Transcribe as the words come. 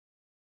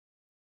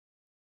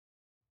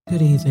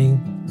Good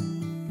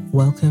evening.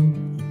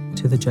 Welcome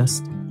to the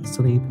Just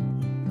Sleep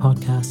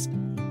podcast.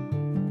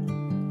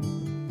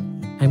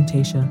 I'm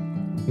Tasha,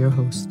 your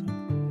host.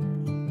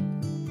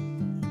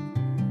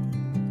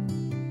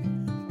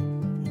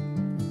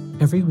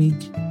 Every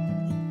week,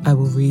 I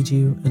will read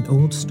you an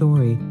old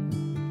story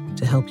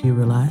to help you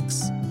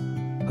relax,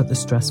 put the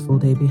stressful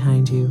day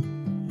behind you,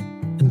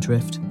 and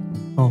drift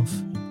off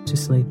to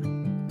sleep.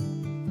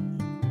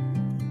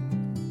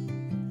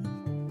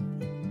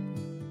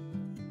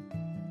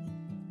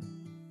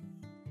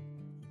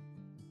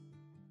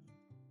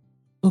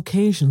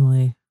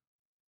 Occasionally,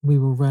 we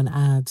will run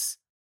ads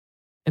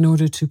in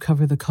order to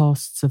cover the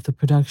costs of the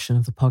production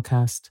of the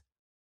podcast.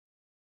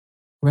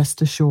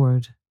 Rest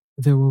assured,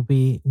 there will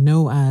be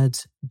no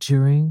ads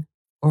during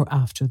or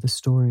after the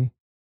story.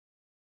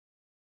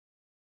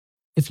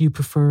 If you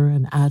prefer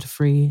an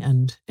ad-free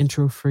and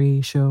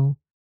intro-free show,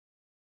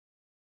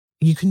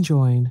 you can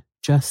join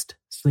Just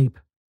Sleep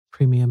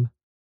Premium.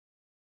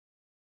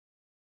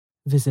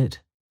 Visit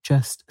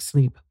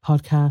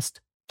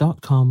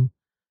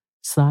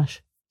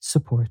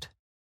justsleeppodcast.com/support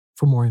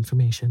for more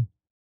information.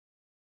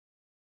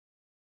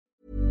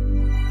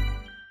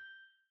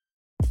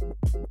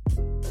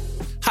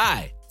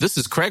 Hi, this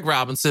is Craig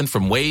Robinson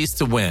from Ways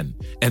to Win,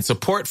 and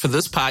support for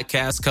this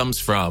podcast comes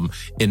from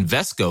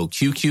Invesco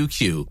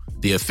QQQ,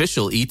 the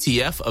official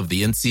ETF of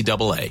the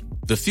NCAA.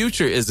 The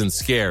future isn't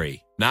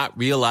scary. Not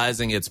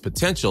realizing its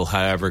potential,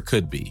 however,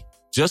 could be.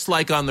 Just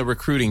like on the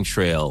recruiting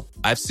trail,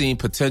 I've seen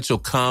potential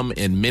come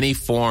in many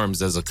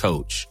forms as a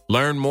coach.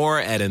 Learn more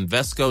at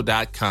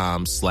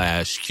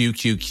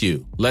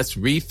Invesco.com/QQQ. Let's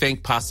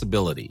rethink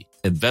possibility.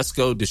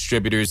 Invesco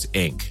Distributors,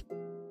 Inc.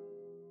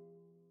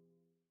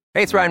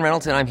 Hey, it's Ryan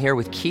Reynolds, and I'm here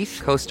with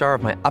Keith, co-star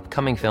of my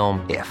upcoming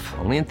film, If,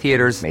 only in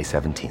theaters May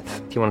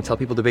 17th. Do you want to tell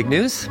people the big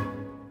news?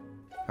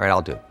 All right,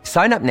 I'll do it.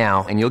 Sign up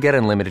now and you'll get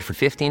unlimited for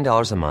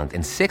 $15 a month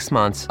and 6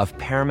 months of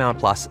Paramount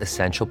Plus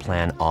Essential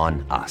Plan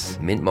on us.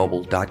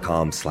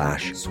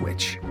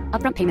 MintMobile.com/switch.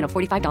 Upfront payment of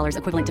 $45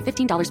 equivalent to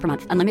 $15 per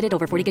month. Unlimited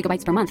over 40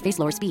 gigabytes per month. Face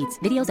lower speeds.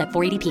 Videos at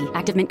 480p.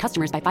 Active Mint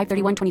customers by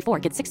 531.24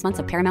 get 6 months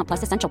of Paramount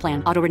Plus Essential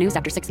Plan. Auto renews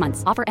after 6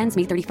 months. Offer ends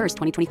May 31st,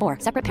 2024.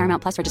 Separate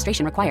Paramount Plus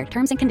registration required.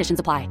 Terms and conditions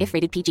apply if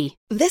rated PG.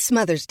 This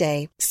Mother's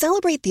Day,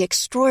 celebrate the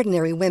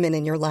extraordinary women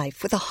in your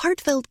life with a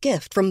heartfelt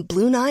gift from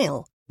Blue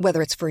Nile.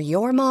 Whether it's for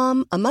your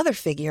mom, a mother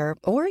figure,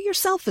 or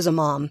yourself as a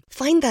mom,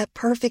 find that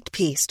perfect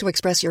piece to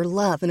express your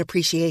love and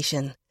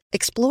appreciation.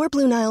 Explore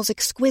Blue Nile's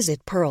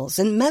exquisite pearls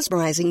and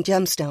mesmerizing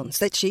gemstones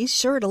that she's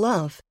sure to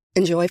love.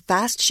 Enjoy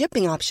fast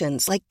shipping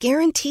options like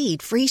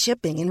guaranteed free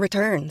shipping and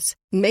returns.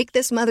 Make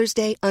this Mother's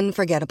Day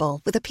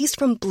unforgettable with a piece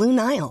from Blue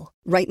Nile.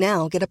 Right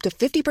now, get up to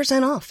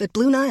 50% off at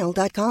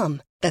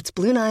BlueNile.com. That's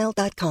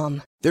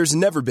BlueNile.com. There's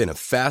never been a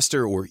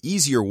faster or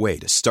easier way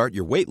to start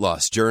your weight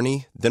loss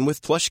journey than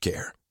with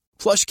PlushCare.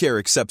 PlushCare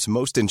accepts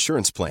most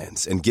insurance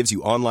plans and gives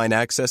you online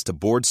access to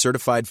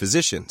board-certified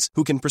physicians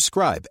who can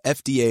prescribe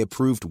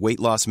FDA-approved weight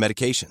loss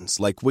medications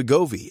like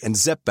Wegovy and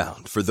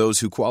Zepbound for those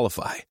who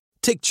qualify.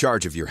 Take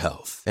charge of your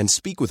health and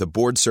speak with a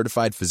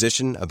board-certified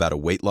physician about a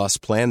weight loss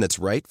plan that's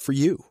right for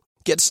you.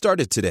 Get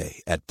started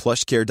today at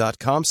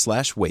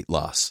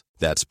plushcare.com/weight-loss.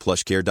 That's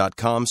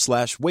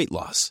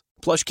plushcare.com/weight-loss.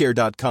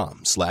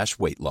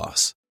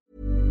 plushcare.com/weight-loss.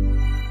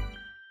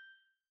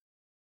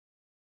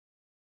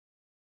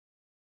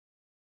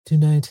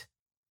 Tonight,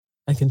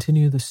 I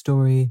continue the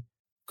story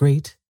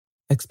Great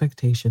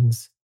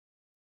Expectations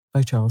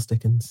by Charles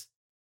Dickens.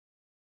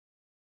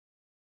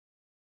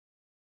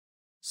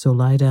 So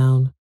lie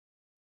down,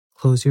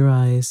 close your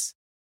eyes,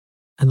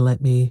 and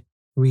let me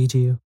read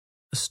you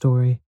a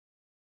story.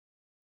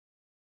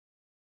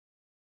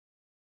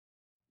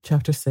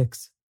 Chapter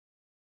 6.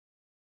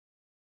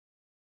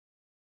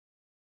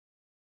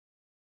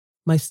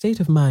 My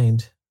state of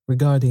mind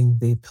regarding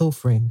the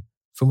pilfering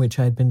from which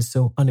I had been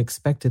so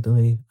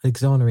unexpectedly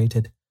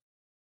exonerated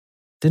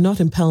did not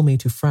impel me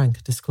to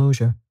frank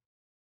disclosure,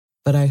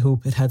 but I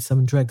hope it had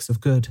some dregs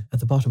of good at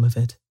the bottom of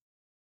it.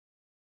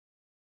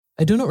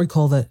 I do not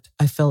recall that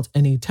I felt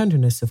any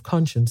tenderness of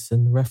conscience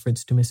in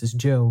reference to Mrs.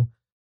 Joe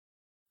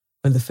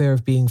when the fear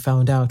of being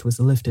found out was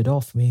lifted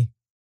off me,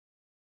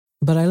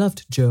 but I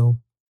loved Joe,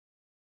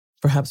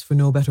 perhaps for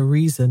no better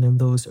reason in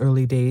those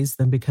early days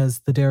than because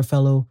the dear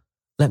fellow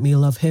let me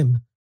love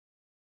him.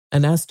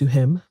 And as to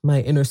him,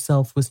 my inner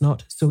self was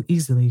not so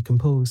easily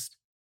composed.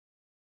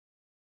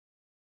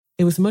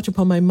 It was much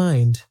upon my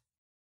mind,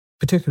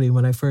 particularly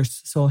when I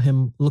first saw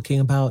him looking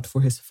about for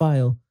his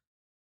file,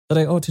 that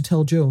I ought to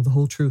tell Joe the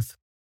whole truth.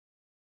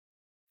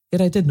 Yet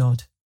I did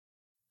not,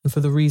 and for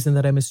the reason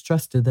that I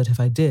mistrusted that if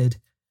I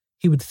did,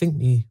 he would think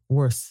me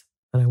worse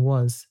than I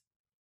was.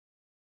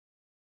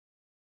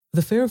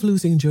 The fear of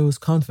losing Joe's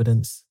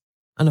confidence,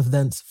 and of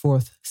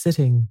thenceforth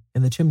sitting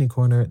in the chimney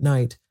corner at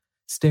night,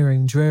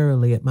 staring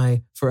drearily at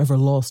my forever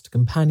lost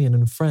companion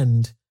and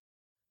friend,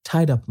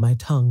 tied up my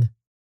tongue.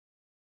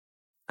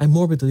 I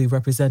morbidly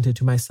represented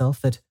to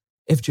myself that,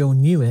 if Joe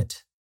knew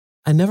it,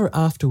 I never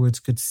afterwards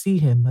could see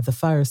him at the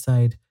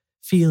fireside,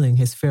 feeling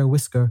his fair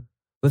whisker,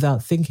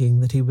 without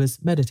thinking that he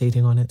was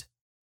meditating on it.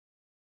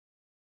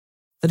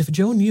 that if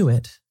Joe knew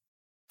it,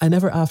 I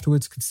never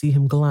afterwards could see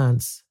him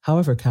glance,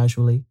 however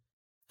casually,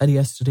 at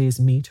yesterday's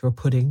meat or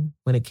pudding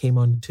when it came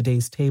on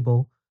today's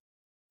table,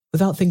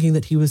 without thinking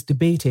that he was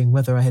debating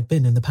whether I had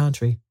been in the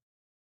pantry.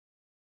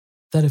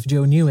 That if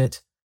Joe knew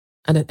it,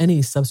 and at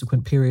any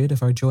subsequent period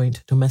of our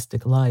joint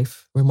domestic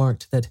life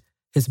remarked that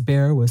his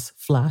bear was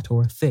flat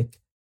or thick,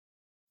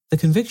 the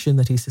conviction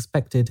that he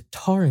suspected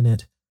tar in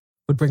it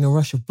would bring a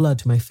rush of blood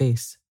to my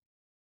face.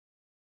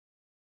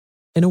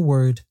 In a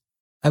word,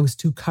 I was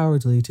too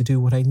cowardly to do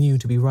what I knew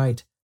to be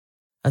right,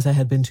 as I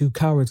had been too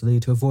cowardly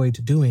to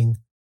avoid doing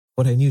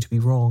what I knew to be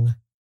wrong.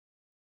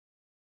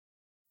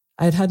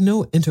 I had had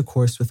no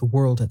intercourse with the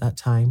world at that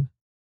time,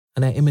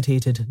 and I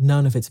imitated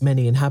none of its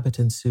many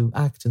inhabitants who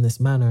act in this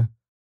manner.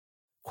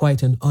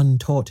 Quite an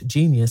untaught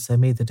genius, I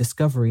made the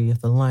discovery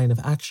of the line of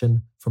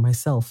action for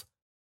myself.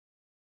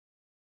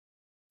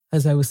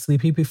 As I was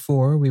sleepy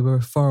before we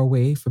were far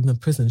away from the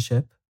prison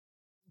ship,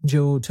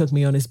 Joe took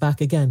me on his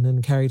back again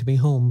and carried me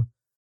home.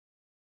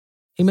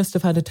 He must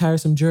have had a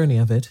tiresome journey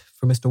of it,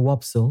 for Mr.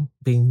 Wopsle,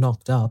 being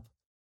knocked up,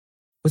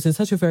 was in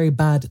such a very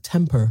bad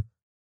temper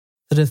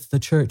that if the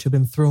church had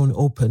been thrown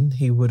open,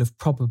 he would have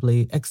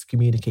probably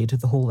excommunicated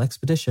the whole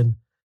expedition,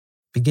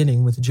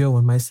 beginning with Joe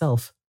and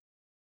myself.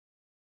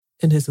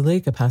 In his lay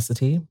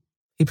capacity,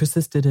 he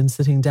persisted in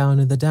sitting down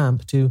in the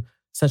damp to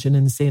such an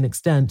insane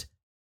extent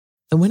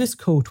that when his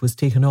coat was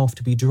taken off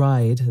to be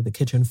dried at the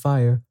kitchen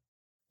fire,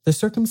 the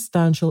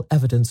circumstantial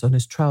evidence on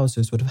his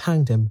trousers would have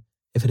hanged him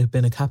if it had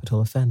been a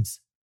capital offence.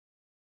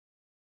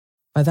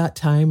 By that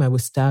time I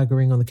was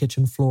staggering on the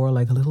kitchen floor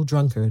like a little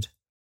drunkard,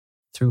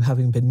 through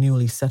having been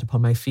newly set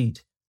upon my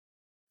feet,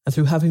 and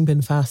through having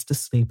been fast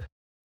asleep,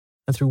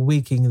 and through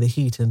waking the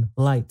heat and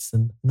lights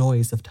and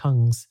noise of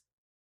tongues.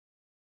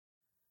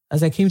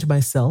 As I came to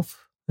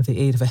myself, with the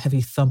aid of a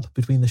heavy thump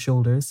between the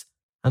shoulders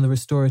and the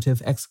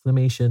restorative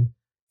exclamation,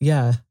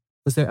 "Yeah,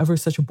 was there ever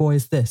such a boy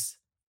as this?"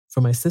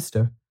 from my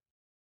sister,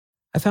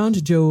 I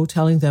found Joe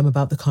telling them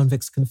about the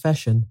convict's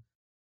confession,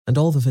 and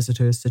all the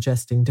visitors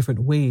suggesting different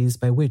ways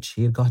by which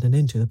he had gotten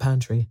into the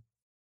pantry.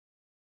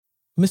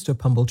 Mr.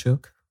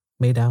 Pumblechook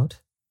made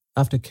out,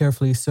 after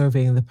carefully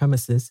surveying the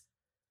premises,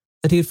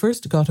 that he had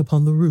first got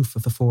upon the roof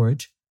of the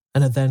forge,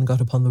 and had then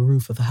got upon the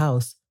roof of the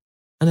house,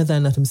 and had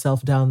then let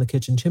himself down the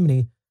kitchen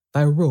chimney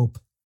by a rope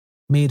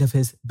made of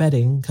his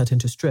bedding cut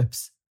into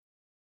strips.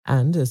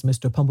 And as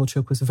Mr.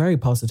 Pumblechook was very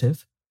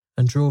positive,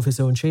 and drove his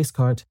own chaise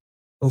cart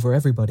over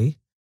everybody,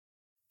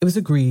 it was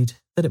agreed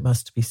that it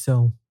must be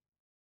so.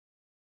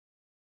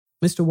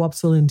 Mr.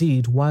 Wopsle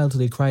indeed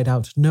wildly cried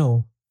out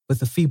no, with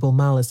the feeble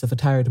malice of a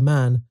tired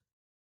man,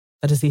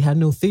 that as he had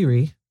no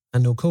theory,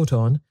 and no coat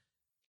on,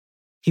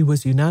 he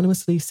was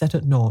unanimously set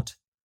at naught,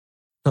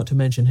 not to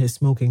mention his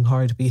smoking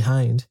hard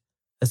behind,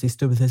 as he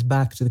stood with his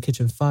back to the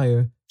kitchen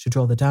fire to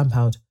draw the damp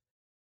out,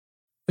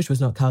 which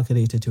was not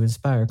calculated to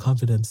inspire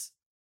confidence.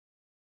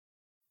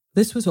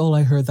 This was all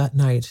I heard that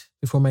night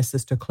before my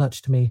sister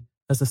clutched me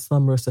as a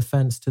slumberous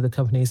offence to the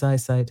company's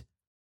eyesight,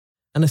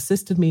 and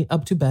assisted me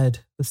up to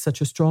bed with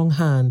such a strong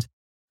hand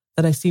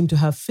that I seemed to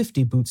have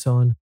 50 boots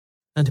on,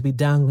 and to be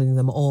dangling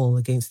them all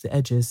against the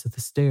edges of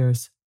the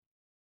stairs.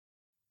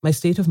 My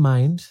state of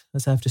mind,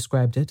 as I have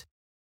described it,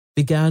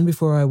 began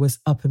before I was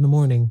up in the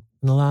morning,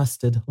 and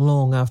lasted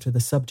long after the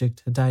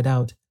subject had died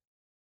out,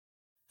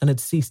 and had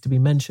ceased to be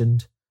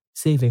mentioned,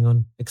 saving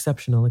on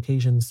exceptional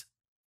occasions.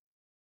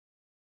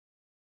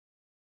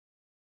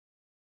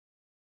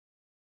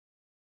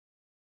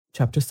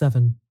 Chapter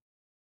 7.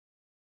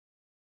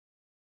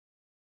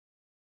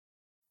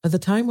 At the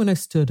time when I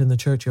stood in the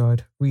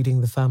churchyard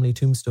reading the family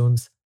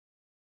tombstones,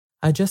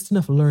 I had just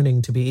enough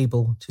learning to be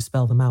able to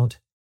spell them out.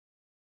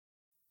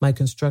 My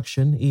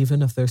construction,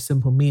 even of their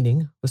simple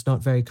meaning, was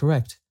not very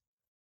correct,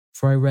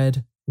 for I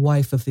read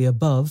 "wife of the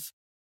above"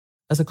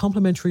 as a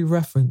complimentary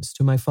reference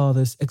to my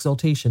father's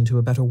exaltation to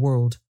a better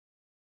world,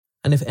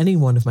 and if any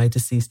one of my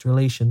deceased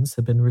relations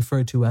had been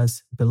referred to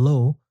as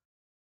 "below,"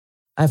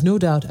 I have no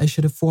doubt I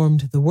should have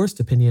formed the worst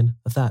opinion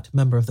of that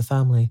member of the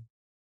family.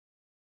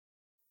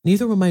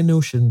 Neither were my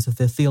notions of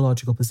the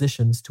theological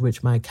positions to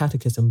which my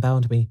catechism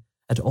bound me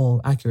at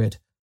all accurate,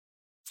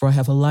 for I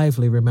have a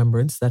lively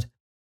remembrance that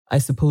I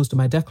supposed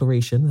my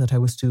declaration that I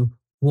was to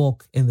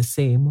walk in the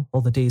same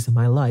all the days of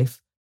my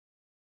life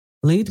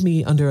laid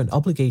me under an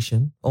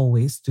obligation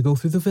always to go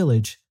through the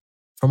village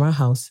from our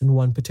house in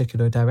one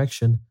particular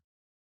direction,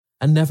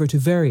 and never to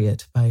vary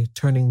it by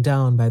turning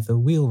down by the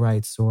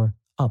wheelwrights or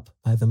up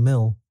by the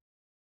mill.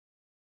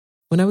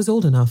 When I was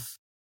old enough,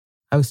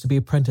 I was to be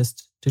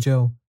apprenticed to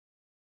Joe,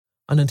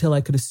 and until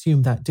I could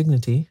assume that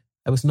dignity,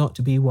 I was not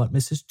to be what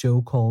Mrs.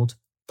 Joe called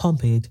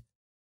pompeyed,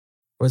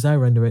 or as I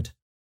render it,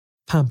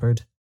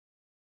 pampered.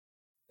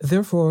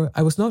 Therefore,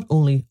 I was not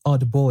only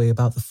odd boy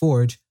about the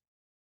forge,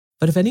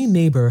 but if any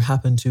neighbour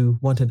happened to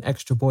want an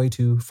extra boy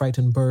to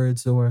frighten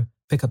birds or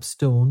pick up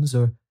stones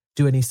or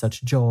do any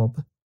such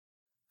job,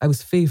 I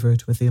was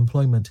favoured with the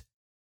employment.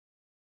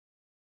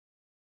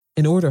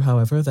 In order,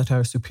 however, that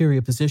our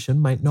superior position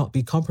might not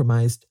be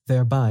compromised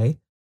thereby,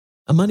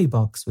 a money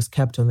box was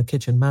kept on the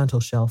kitchen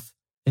mantel-shelf,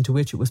 into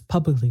which it was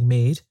publicly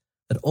made,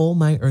 that all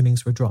my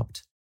earnings were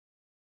dropped.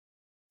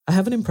 I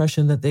have an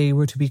impression that they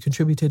were to be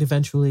contributed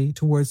eventually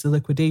towards the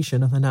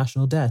liquidation of the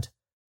national debt,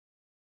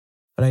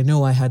 but I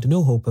know I had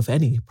no hope of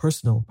any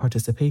personal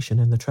participation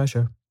in the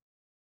treasure.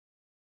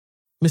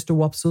 Mr.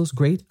 Wopsel's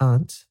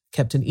great-aunt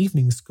kept an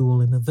evening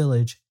school in the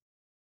village.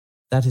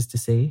 That is to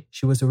say,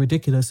 she was a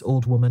ridiculous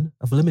old woman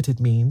of limited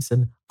means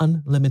and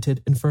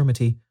unlimited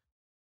infirmity,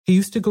 who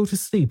used to go to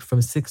sleep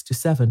from 6 to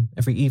 7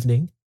 every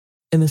evening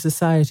in the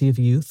society of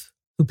youth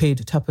who paid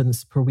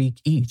 2pence per week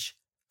each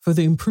for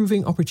the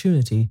improving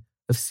opportunity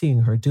of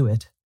seeing her do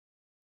it.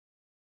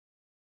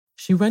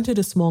 She rented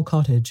a small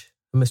cottage,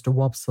 and Mr.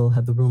 Wopsel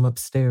had the room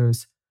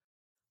upstairs,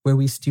 where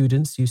we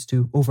students used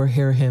to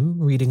overhear him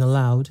reading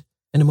aloud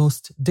in a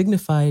most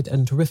dignified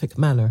and terrific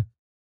manner,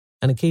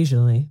 and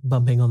occasionally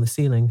bumping on the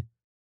ceiling.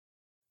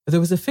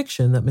 There was a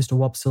fiction that Mr.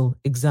 Wopsel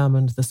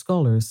examined the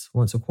scholars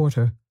once a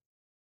quarter.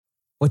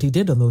 What he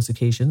did on those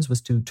occasions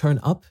was to turn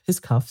up his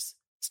cuffs,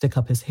 stick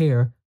up his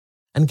hair,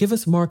 and give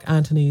us Mark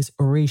Antony's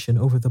oration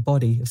over the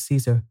body of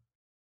Caesar.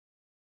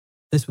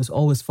 This was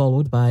always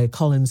followed by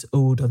Collins's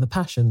Ode on the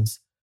Passions,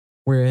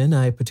 wherein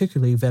I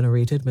particularly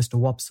venerated Mr.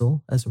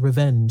 Wopsel as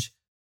revenge,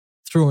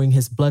 throwing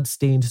his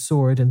blood-stained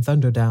sword in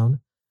thunder down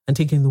and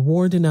taking the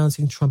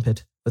war-denouncing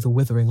trumpet with a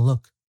withering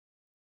look.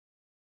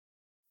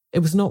 It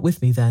was not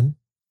with me then,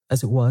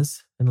 as it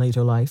was in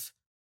later life,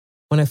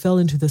 when I fell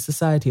into the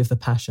society of the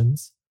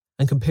passions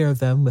and compared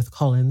them with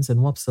Collins and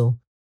Wopsel,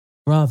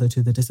 rather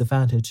to the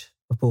disadvantage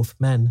of both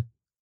men.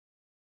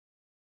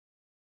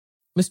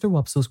 Mr.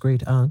 Wopsel's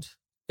great-aunt,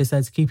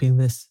 besides keeping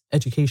this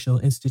educational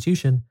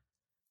institution,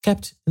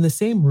 kept in the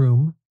same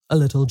room a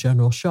little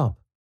general shop.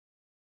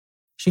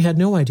 She had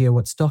no idea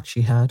what stock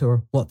she had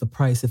or what the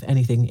price of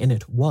anything in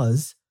it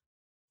was,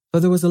 but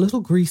there was a little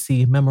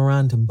greasy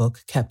memorandum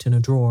book kept in a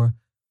drawer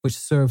which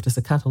served as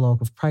a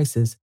catalogue of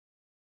prices,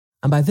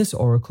 and by this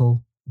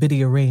oracle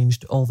Biddy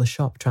arranged all the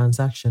shop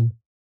transaction.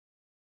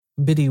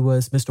 Biddy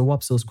was Mr.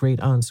 Wopsel's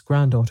great-aunt's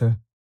granddaughter.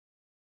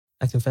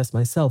 I confess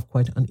myself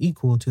quite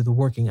unequal to the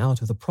working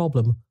out of the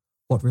problem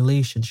what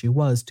relation she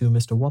was to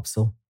Mr.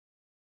 Wopsel.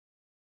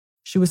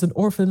 She was an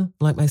orphan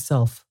like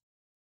myself.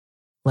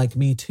 Like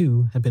me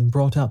too, had been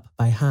brought up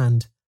by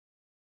hand.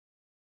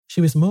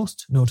 She was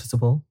most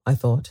noticeable, I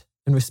thought,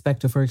 in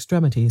respect of her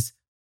extremities,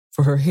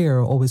 for her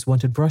hair always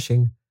wanted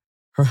brushing,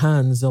 her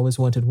hands always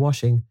wanted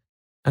washing,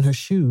 and her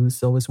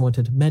shoes always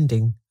wanted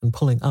mending and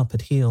pulling up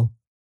at heel.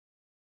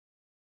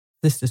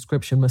 This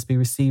description must be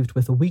received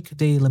with a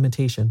weekday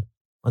limitation.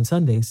 On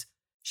Sundays,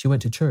 she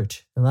went to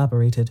church,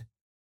 elaborated.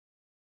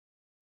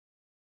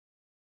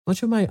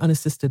 Much of my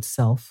unassisted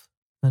self,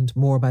 and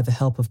more by the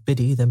help of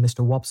Biddy than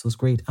Mr. Wopsel's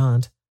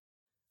great-aunt,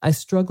 I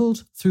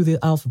struggled through the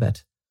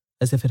alphabet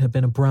as if it had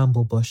been a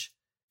bramble bush,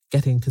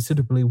 getting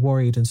considerably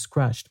worried and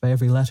scratched by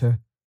every letter.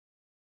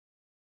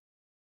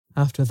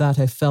 After that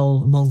I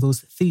fell among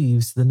those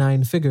thieves, the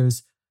 9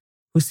 figures,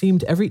 who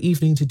seemed every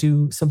evening to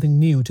do something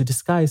new to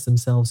disguise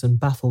themselves and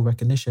baffle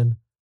recognition.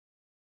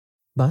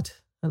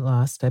 But at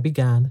last I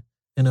began,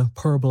 in a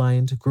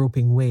purblind,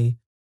 groping way,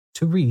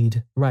 to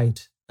read,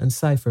 write, and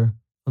cipher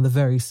on the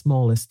very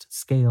smallest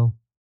scale.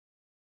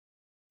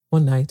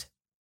 One night,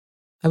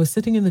 I was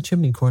sitting in the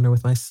chimney corner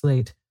with my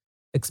slate,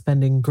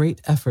 expending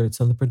great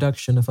efforts on the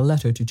production of a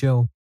letter to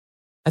Joe.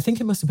 I think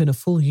it must have been a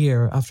full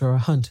year after our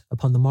hunt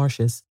upon the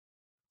marshes,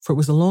 for it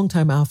was a long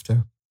time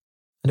after,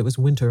 and it was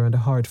winter and a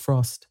hard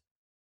frost.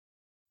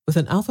 With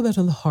an alphabet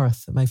on the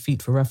hearth at my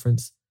feet for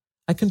reference,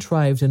 I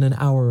contrived in an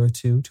hour or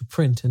two to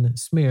print and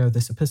smear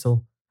this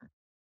epistle.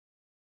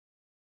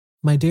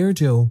 My dear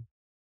Joe,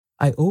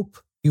 I hope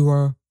you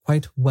are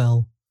quite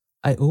well.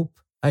 I hope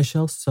I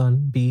shall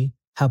soon be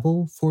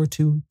able for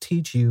to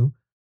teach you,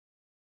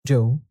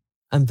 Joe,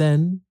 and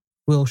then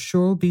will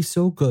sure be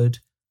so good,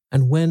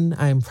 and when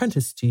I am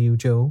prenticed to you,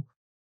 Joe,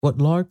 what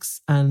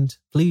larks and,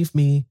 believe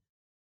me,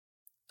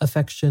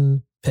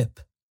 affection, Pip.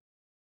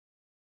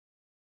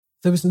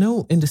 There was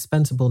no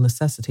indispensable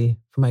necessity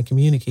for my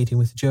communicating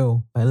with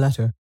Joe by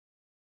letter,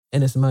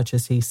 inasmuch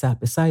as he sat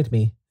beside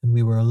me and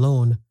we were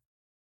alone.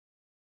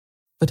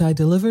 But I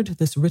delivered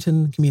this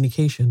written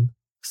communication,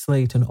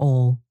 slate and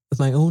all, with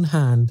my own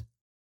hand,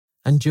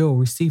 and Joe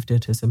received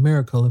it as a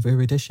miracle of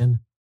erudition.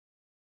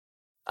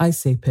 I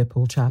say, Pip,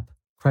 old chap,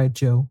 cried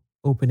Joe,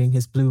 opening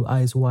his blue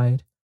eyes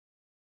wide.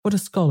 What a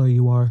scholar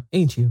you are,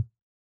 ain't you?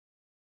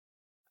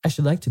 I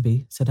should like to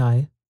be, said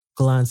I,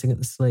 glancing at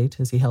the slate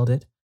as he held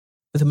it,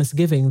 with a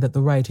misgiving that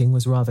the writing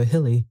was rather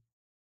hilly.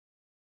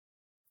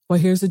 Why,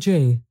 here's a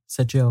J,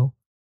 said Joe,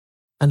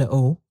 and an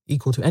O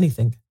equal to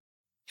anything.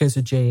 Here's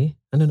a J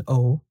and an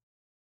O,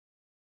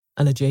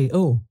 and a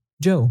J-O,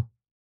 Joe.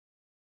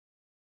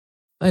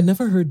 I had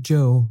never heard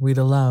Joe read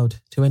aloud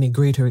to any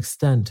greater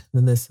extent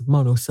than this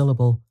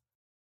monosyllable,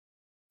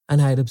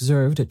 and I had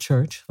observed at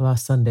church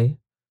last Sunday,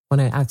 when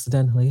I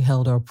accidentally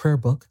held our prayer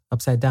book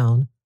upside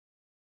down,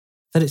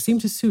 that it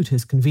seemed to suit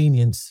his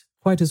convenience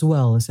quite as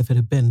well as if it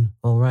had been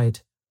all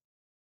right.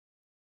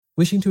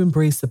 Wishing to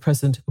embrace the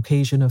present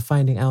occasion of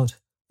finding out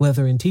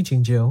whether in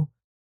teaching Joe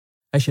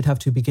I should have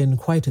to begin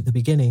quite at the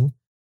beginning,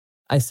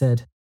 I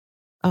said,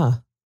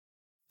 Ah,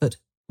 but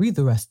read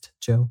the rest,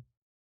 Joe.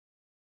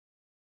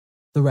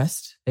 The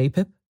rest, eh,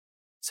 Pip?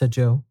 Said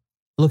Joe,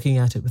 looking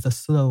at it with a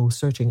slow,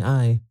 searching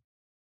eye.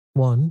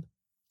 1,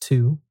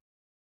 2,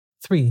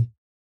 3.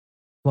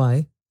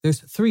 Why,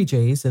 there's 3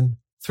 J's and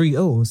 3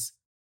 O's,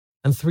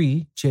 and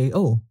 3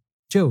 J-O,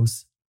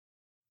 Joes.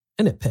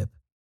 Innit, Pip?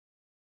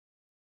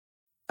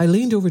 I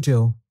leaned over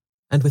Joe,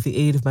 and with the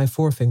aid of my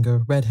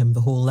forefinger read him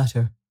the whole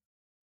letter.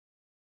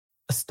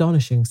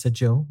 Astonishing, said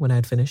Joe when I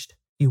had finished.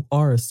 You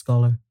are a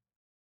scholar.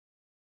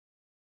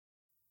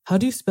 How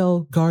do you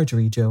spell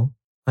Gargery, Joe?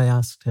 I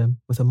asked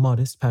him with a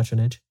modest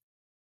patronage.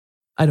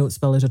 I don't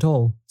spell it at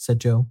all, said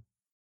Joe.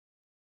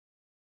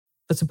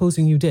 But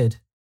supposing you did?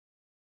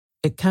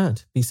 It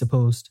can't be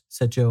supposed,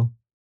 said Joe,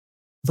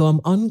 though I'm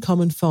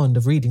uncommon fond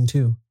of reading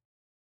too.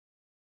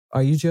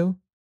 Are you, Joe?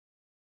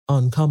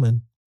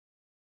 Uncommon.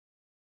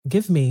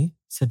 Give me,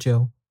 said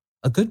Joe,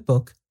 a good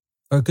book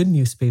or a good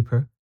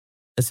newspaper,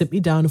 and sit me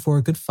down before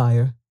a good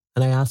fire,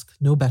 and I ask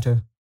no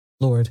better.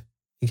 Lord,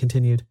 he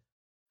continued,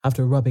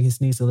 after rubbing his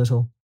knees a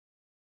little,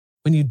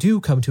 when you do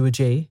come to a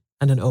J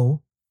and an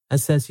O, and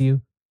says to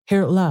you,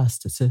 here at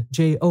last it's a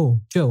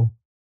J-O, Joe,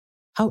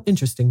 how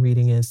interesting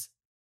reading is.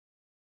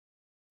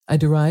 I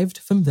derived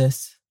from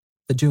this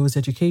that Joe's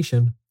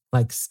education,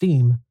 like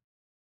steam,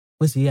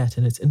 was yet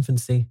in its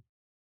infancy.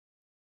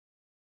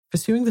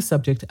 Pursuing the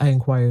subject, I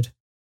inquired,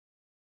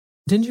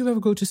 didn't you ever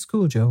go to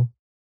school, Joe,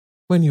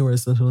 when you were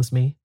as little as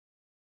me?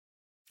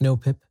 No,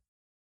 Pip.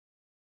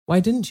 Why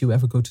didn't you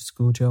ever go to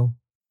school, Joe,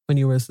 when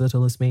you were as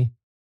little as me?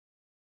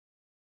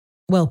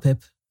 Well,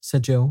 Pip,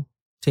 said Joe,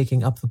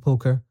 taking up the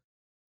poker,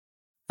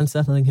 and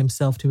settling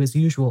himself to his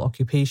usual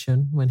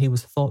occupation when he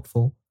was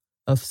thoughtful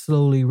of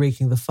slowly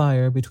raking the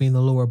fire between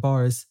the lower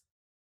bars,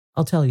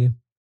 I'll tell you.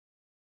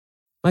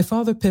 My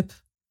father, Pip,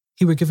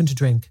 he were given to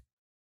drink,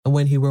 and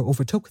when he were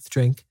overtook with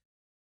drink,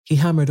 he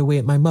hammered away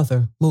at my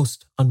mother,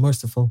 most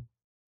unmerciful.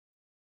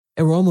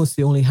 It were almost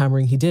the only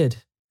hammering he did,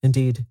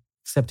 indeed,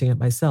 excepting at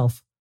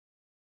myself.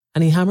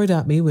 And he hammered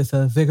at me with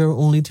a vigour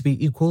only to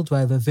be equalled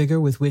by the vigour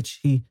with which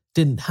he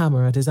didn't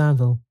hammer at his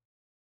anvil.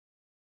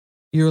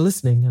 You're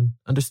listening and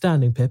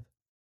understanding, Pip?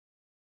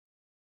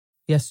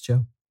 Yes,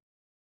 Joe.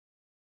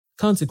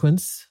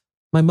 Consequence,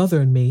 my mother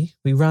and me,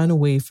 we ran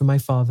away from my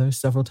father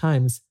several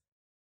times.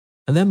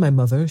 And then my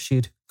mother,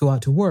 she'd go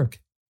out to work,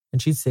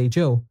 and she'd say,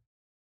 Joe,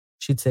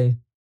 she'd say,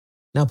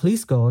 now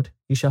please God,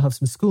 you shall have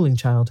some schooling,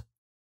 child.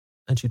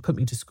 And she'd put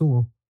me to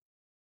school.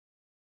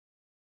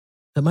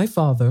 That my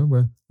father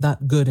were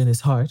that good in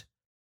his heart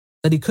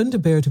that he couldn't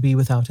bear to be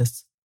without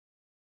us.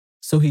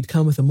 So he'd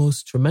come with a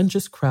most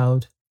tremendous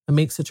crowd and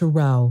make such a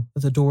row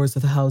at the doors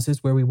of the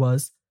houses where we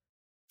was,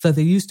 that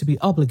they used to be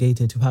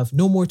obligated to have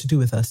no more to do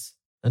with us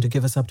and to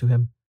give us up to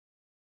him.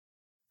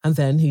 And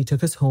then he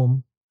took us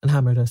home and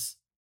hammered us.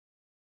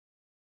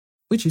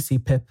 Which you see,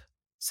 Pip,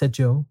 said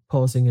Joe,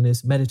 pausing in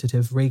his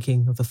meditative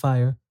raking of the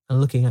fire and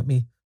looking at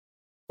me,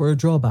 were a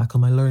drawback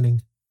on my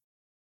learning.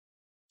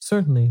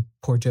 Certainly,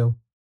 poor Joe.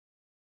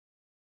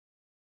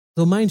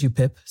 Though mind you,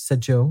 Pip,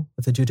 said Joe,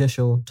 with a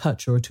judicial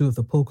touch or two of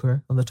the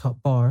poker on the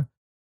top bar,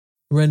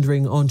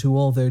 rendering unto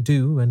all their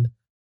due and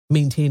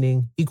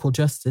maintaining equal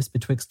justice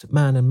betwixt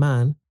man and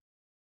man,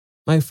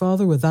 my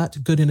father were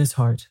that good in his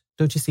heart,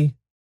 don't you see?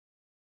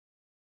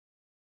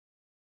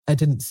 I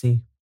didn't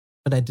see,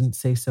 but I didn't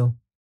say so.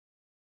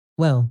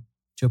 Well,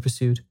 Joe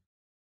pursued,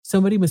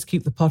 somebody must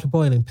keep the pot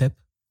a-boiling, Pip,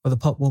 or the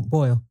pot won't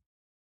boil.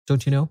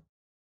 Don't you know?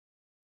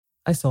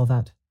 I saw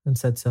that, and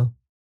said so.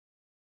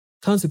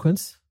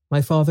 Consequence,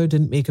 my father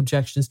didn't make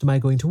objections to my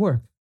going to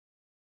work.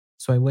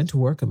 So I went to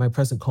work at my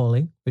present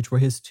calling, which were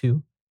his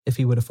too, if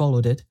he would have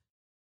followed it.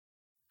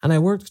 And I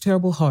worked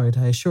terrible hard,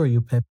 I assure you,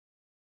 Pip.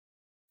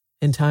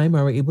 In time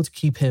I were able to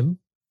keep him,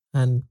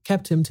 and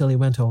kept him till he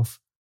went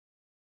off.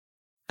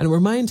 And it were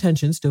my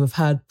intentions to have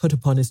had put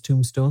upon his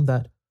tombstone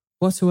that,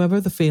 whatsoever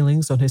the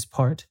failings on his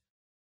part,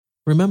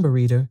 remember,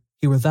 reader,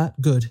 he were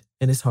that good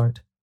in his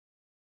heart.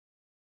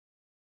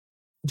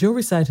 Joe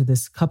recited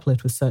this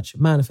couplet with such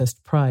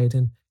manifest pride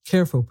and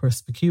careful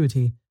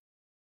perspicuity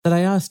that I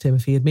asked him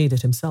if he had made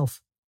it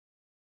himself.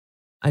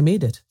 I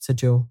made it, said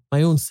Joe,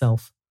 my own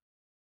self.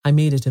 I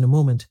made it in a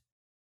moment.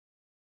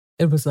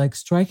 It was like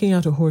striking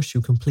out a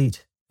horseshoe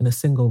complete in a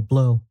single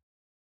blow.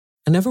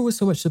 I never was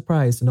so much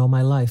surprised in all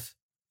my life.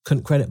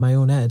 Couldn't credit my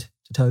own head,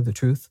 to tell you the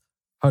truth.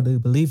 Hardly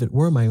believe it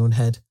were my own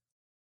head.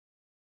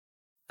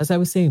 As I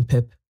was saying,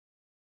 Pip,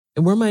 it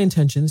were my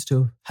intentions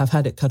to have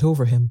had it cut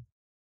over him.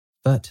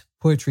 But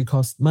poetry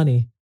costs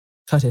money,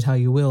 cut it how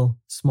you will,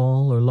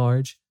 small or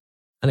large,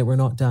 and it were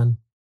not done.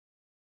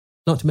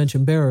 Not to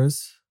mention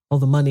bearers, all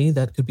the money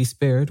that could be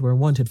spared were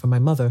wanted from my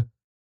mother.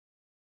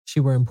 She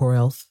were in poor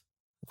health,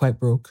 quite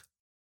broke.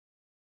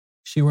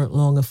 She weren't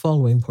long a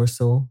following, poor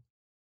soul,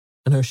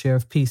 and her share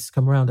of peace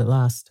come round at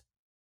last.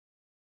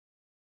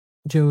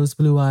 Joe's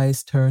blue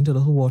eyes turned a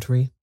little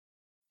watery.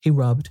 He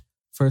rubbed,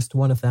 first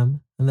one of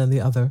them and then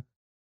the other,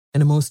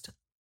 in a most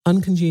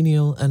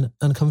uncongenial and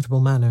uncomfortable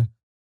manner,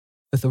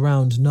 with the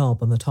round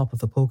knob on the top of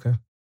the poker.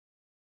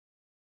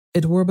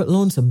 It were but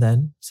lonesome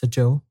then, said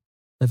Joe,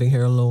 living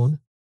here alone,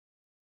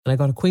 and I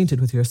got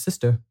acquainted with your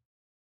sister.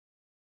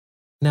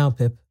 Now,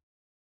 Pip,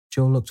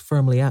 Joe looked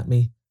firmly at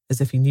me,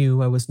 as if he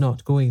knew I was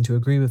not going to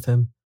agree with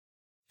him.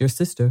 Your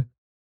sister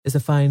is a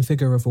fine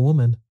figure of a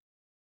woman.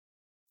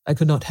 I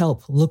could not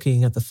help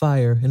looking at the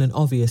fire in an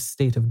obvious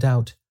state of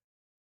doubt.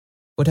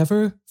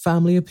 Whatever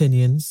family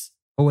opinions,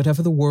 or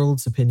whatever the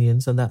world's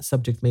opinions on that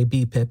subject may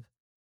be, Pip,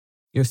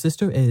 your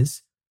sister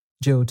is,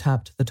 Joe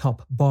tapped the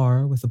top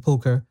bar with the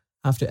poker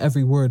after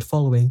every word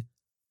following,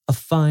 a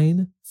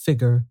fine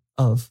figure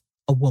of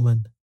a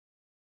woman.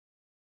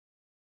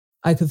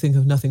 I could think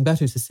of nothing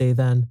better to say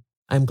than,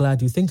 I'm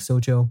glad you think so,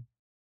 Joe.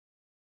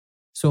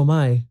 So am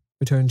I,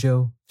 returned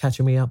Joe,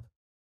 catching me up.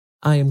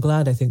 I am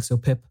glad I think so,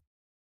 Pip.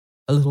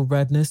 A little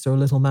redness or a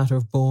little matter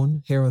of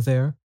bone, here or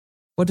there,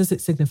 what does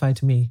it signify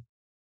to me?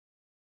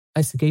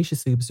 I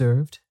sagaciously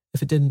observed,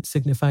 if it didn't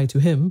signify to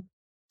him,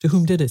 to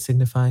whom did it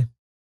signify?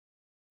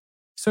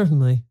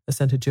 Certainly,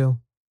 assented Joe.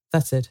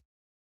 That's it.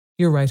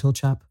 You're right, old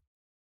chap.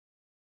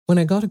 When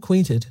I got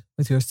acquainted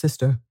with your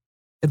sister,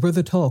 it were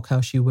the talk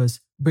how she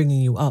was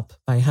bringing you up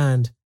by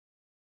hand.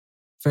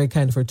 Very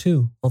kind of her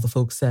too, all the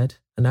folks said,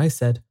 and I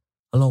said,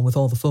 along with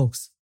all the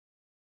folks.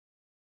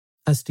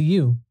 As to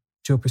you,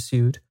 Joe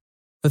pursued,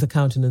 with a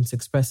countenance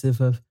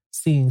expressive of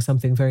seeing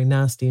something very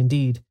nasty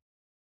indeed,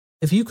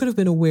 if you could have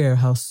been aware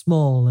how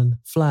small and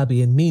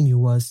flabby and mean you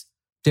was,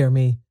 dear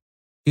me,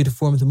 you'd have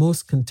formed the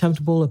most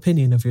contemptible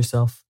opinion of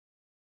yourself.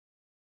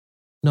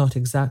 Not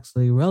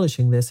exactly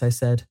relishing this, I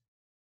said,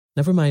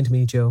 Never mind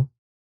me, Joe.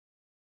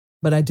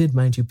 But I did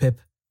mind you, Pip,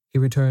 he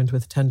returned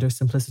with tender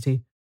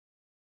simplicity.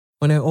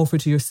 When I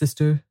offered to your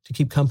sister to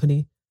keep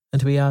company and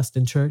to be asked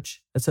in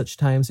church at such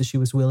times as she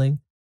was willing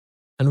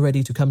and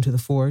ready to come to the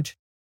forge,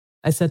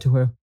 I said to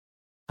her,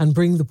 and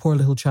bring the poor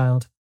little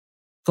child.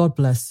 God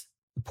bless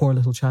the poor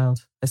little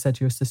child, I said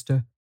to your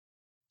sister.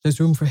 There's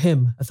room for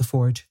him at the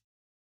forge.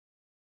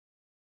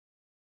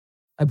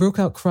 I broke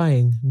out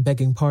crying and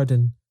begging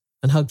pardon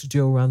and hugged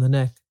Joe round the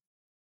neck,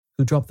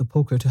 who dropped the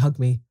poker to hug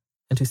me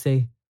and to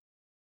say,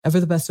 Ever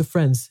the best of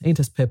friends, ain't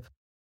us, Pip?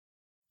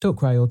 Don't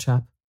cry, old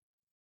chap.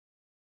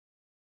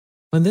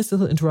 When this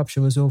little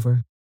interruption was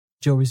over,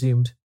 Joe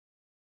resumed.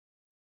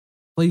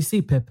 Well, you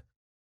see, Pip,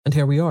 and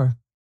here we are.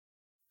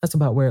 That's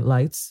about where it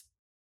lights.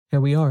 Here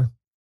we are.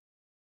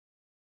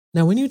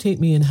 Now, when you take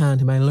me in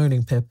hand in my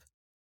learning, Pip,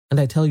 and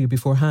I tell you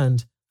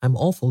beforehand, I'm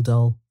awful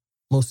dull,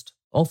 most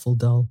awful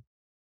dull,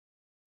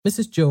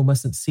 Mrs. Joe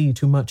mustn't see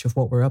too much of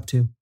what we're up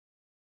to.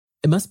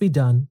 It must be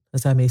done,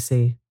 as I may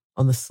say,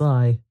 on the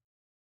sly.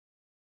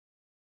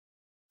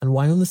 And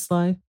why on the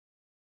sly?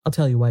 I'll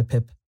tell you why,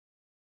 Pip.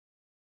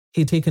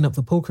 He had taken up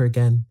the poker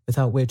again,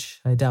 without which,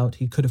 I doubt,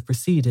 he could have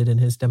proceeded in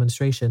his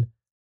demonstration.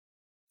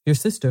 Your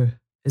sister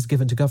is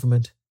given to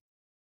government.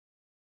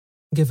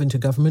 Given to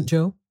government,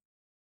 Joe?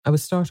 I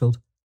was startled,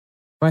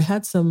 for I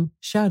had some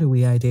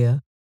shadowy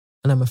idea,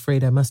 and I'm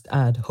afraid I must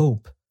add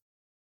hope,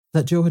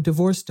 that Joe had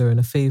divorced her in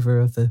a favour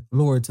of the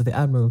Lords of the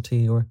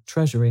Admiralty or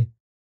Treasury.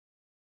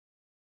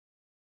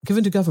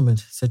 Given to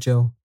government, said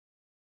Joe,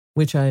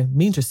 which I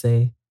mean to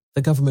say,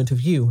 the government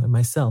of you and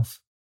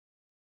myself.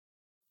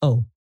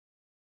 Oh.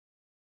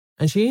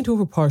 And she ain't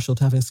over-partial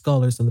to having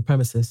scholars on the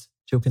premises,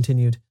 Joe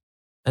continued,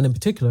 and in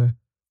particular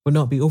would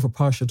not be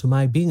over-partial to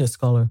my being a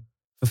scholar,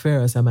 for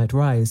fair as I might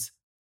rise.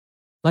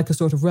 Like a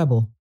sort of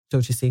rebel,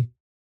 don't you see?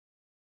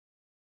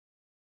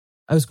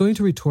 I was going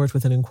to retort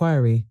with an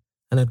inquiry,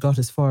 and had got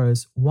as far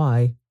as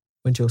why,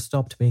 when Joe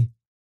stopped me.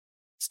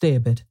 Stay a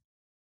bit.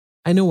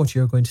 I know what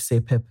you're going to say,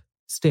 Pip.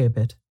 Stay a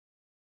bit.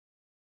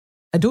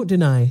 I don't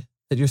deny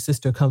that your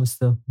sister comes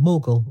the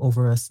mogul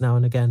over us now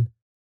and again.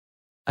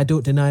 I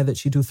don't deny that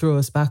she do throw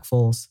us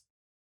backfalls,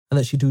 and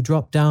that she do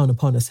drop down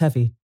upon us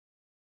heavy.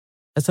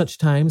 At such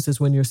times as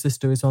when your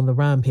sister is on the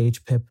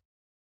rampage, Pip.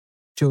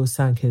 Joe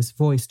sank his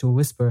voice to a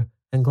whisper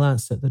and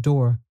glanced at the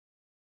door.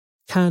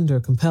 Candour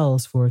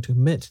compels for her to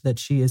admit that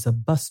she is a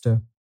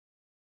buster.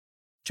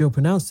 Joe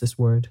pronounced this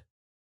word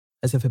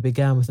as if it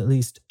began with at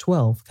least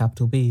 12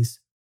 capital B's.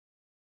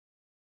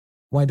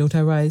 Why don't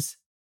I rise?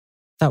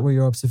 That were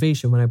your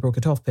observation when I broke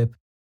it off, Pip.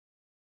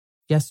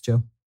 Yes,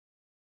 Joe.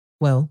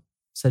 Well,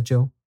 said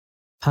Joe,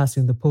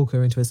 passing the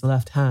poker into his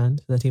left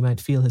hand that he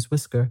might feel his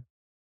whisker,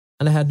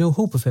 and I had no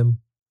hope of him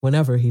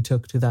whenever he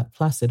took to that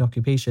placid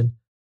occupation.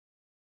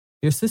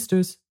 Your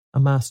sister's a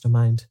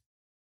mastermind.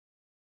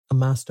 A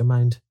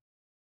mastermind.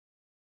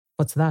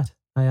 What's that?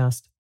 I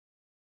asked,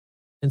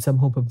 in some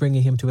hope of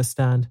bringing him to a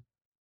stand.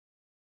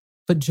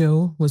 But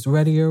Joe was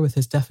readier with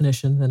his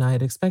definition than I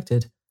had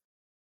expected,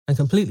 and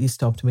completely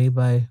stopped me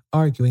by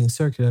arguing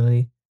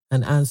circularly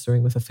and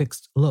answering with a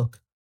fixed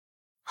look.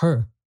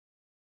 Her.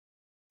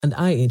 And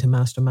I ain't a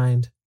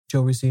mastermind,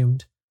 Joe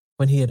resumed,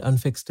 when he had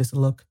unfixed his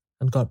look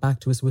and got back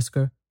to his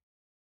whisker.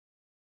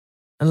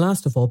 And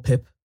last of all,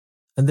 Pip,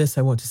 and this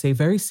I want to say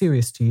very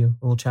serious to you,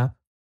 old chap,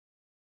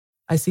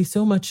 I see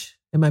so much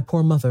in my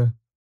poor mother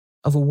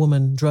of a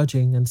woman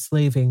drudging and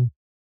slaving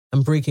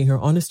and breaking her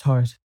honest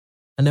heart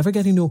and never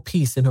getting no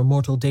peace in her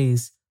mortal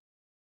days,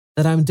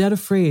 that I'm dead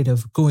afraid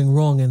of going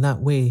wrong in that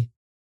way,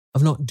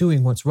 of not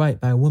doing what's right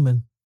by a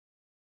woman.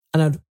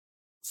 And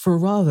for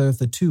rather if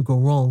the two go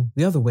wrong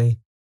the other way,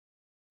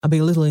 I'll be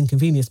a little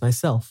inconvenienced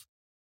myself.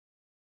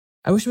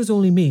 I wish it was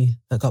only me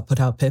that got put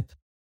out, Pip.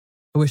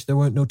 I wish there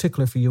weren't no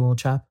tickler for you, old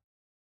chap.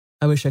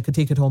 I wish I could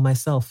take it all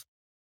myself.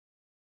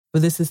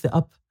 But this is the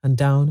up and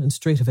down and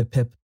straight of it,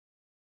 Pip,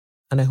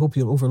 and I hope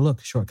you'll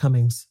overlook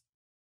shortcomings.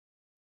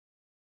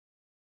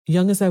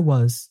 Young as I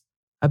was,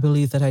 I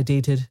believe that I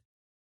dated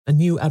a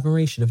new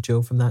admiration of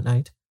Joe from that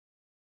night.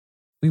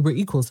 We were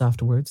equals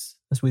afterwards,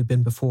 as we'd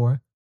been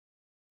before.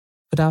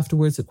 But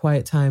afterwards, at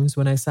quiet times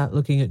when I sat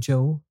looking at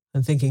Joe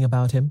and thinking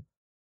about him,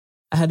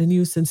 I had a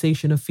new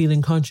sensation of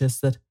feeling conscious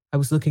that I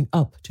was looking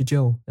up to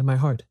Joe in my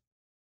heart.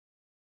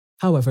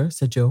 However,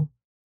 said Joe,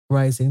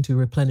 rising to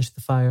replenish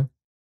the fire,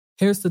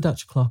 here's the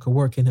Dutch clock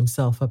a-working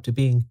himself up to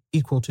being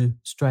equal to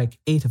strike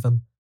 8 of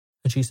 'em,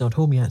 and she's not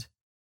home yet.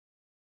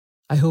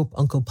 I hope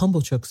Uncle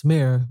Pumblechook's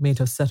mare mayn't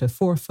have set her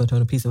forefoot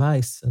on a piece of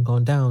ice and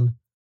gone down.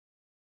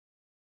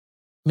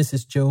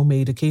 Mrs. Joe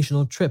made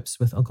occasional trips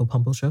with Uncle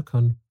Pumblechook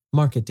on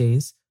market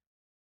days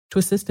to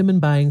assist him in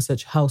buying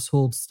such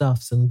household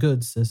stuffs and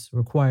goods as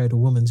required a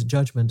woman's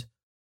judgment,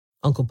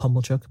 Uncle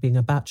Pumblechook being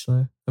a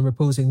bachelor and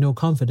reposing no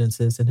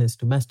confidences in his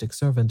domestic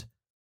servant.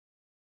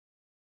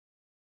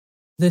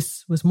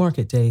 This was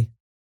market day,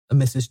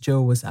 and Mrs.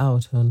 Joe was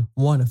out on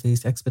one of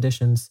these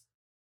expeditions.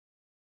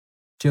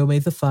 Joe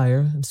made the fire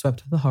and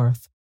swept the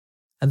hearth,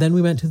 and then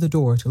we went to the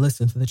door to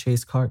listen for the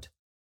chaise cart.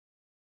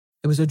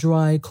 It was a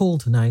dry,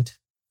 cold night,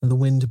 and the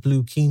wind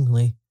blew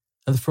keenly,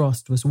 and the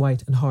frost was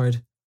white and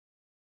hard.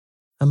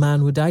 A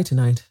man would die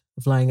tonight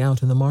of lying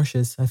out in the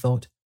marshes, I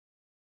thought.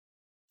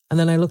 And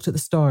then I looked at the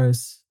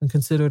stars and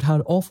considered how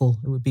awful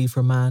it would be for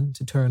a man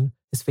to turn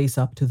his face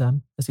up to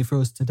them as he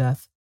froze to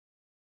death,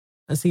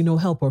 and see no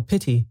help or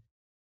pity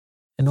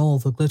in all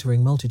the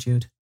glittering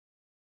multitude.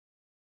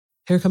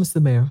 Here comes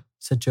the mare,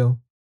 said Joe,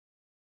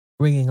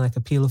 ringing like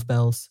a peal of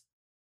bells.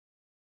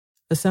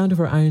 The sound of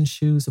her iron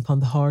shoes upon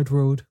the hard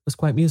road was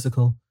quite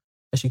musical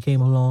as she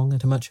came along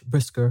at a much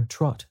brisker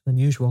trot than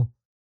usual.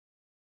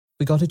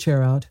 We got a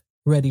chair out,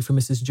 ready for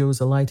Mrs. Joe's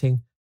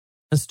alighting,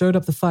 and stirred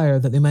up the fire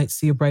that they might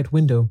see a bright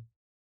window,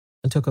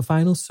 and took a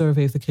final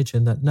survey of the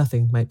kitchen that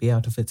nothing might be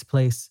out of its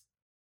place.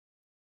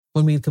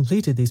 When we had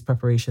completed these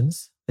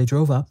preparations, they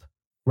drove up,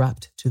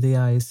 wrapped to the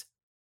eyes.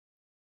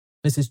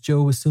 Mrs.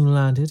 Joe was soon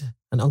landed,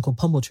 and Uncle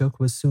Pumblechook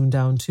was soon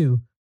down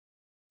too,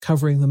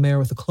 covering the mare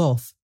with a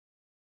cloth.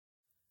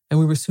 And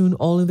we were soon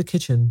all in the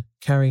kitchen,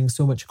 carrying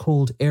so much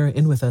cold air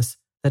in with us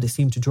that it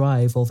seemed to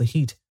drive all the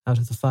heat out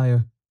of the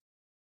fire.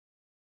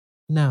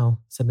 Now,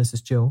 said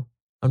Mrs. Joe,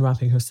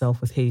 unwrapping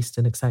herself with haste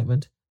and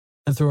excitement,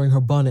 and throwing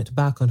her bonnet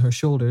back on her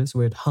shoulders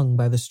where it hung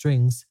by the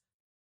strings,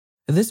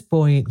 if this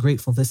boy ain't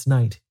grateful this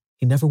night,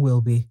 he never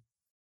will be.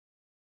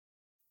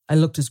 I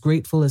looked as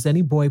grateful as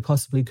any boy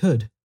possibly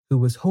could, who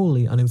was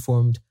wholly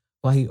uninformed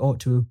why he ought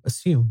to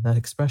assume that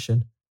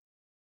expression.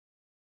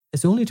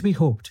 It's only to be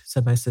hoped,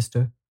 said my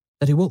sister,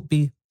 that he won't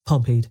be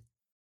Pompeyed.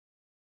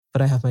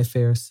 But I have my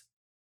fears.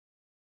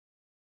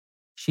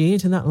 She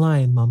ain't in that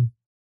line, Mum,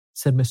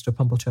 said Mr.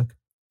 Pumblechook.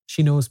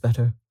 She knows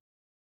better.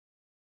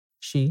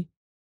 She?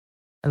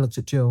 I looked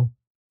at Joe,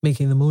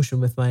 making the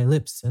motion with my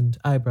lips and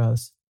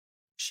eyebrows.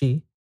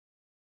 She?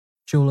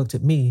 Joe looked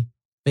at me,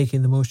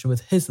 making the motion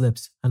with his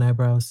lips and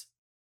eyebrows.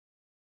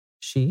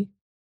 She?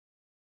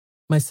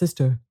 My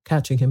sister,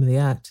 catching him in the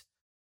act,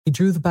 he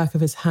drew the back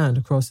of his hand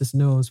across his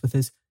nose with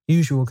his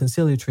usual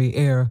conciliatory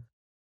air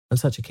on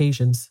such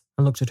occasions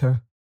and looked at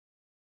her.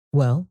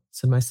 Well,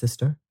 said my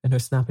sister, in her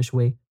snappish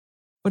way,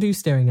 what are you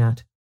staring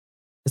at?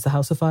 Is the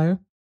house afire?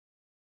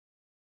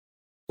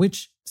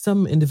 Which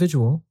some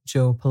individual,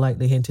 Joe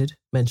politely hinted,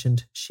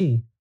 mentioned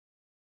she.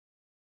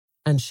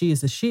 And she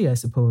is a she, I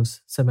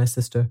suppose, said my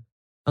sister,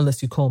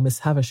 unless you call Miss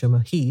Havisham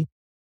a he,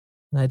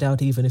 and I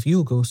doubt even if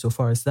you'll go so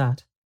far as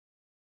that.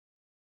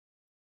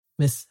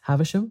 Miss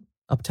Havisham,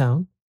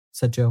 uptown,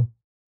 said Joe.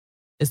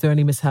 Is there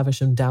any Miss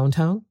Havisham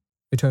downtown?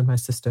 Returned my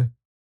sister.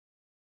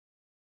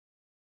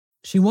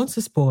 She wants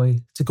this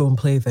boy to go and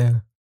play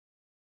there.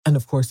 And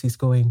of course he's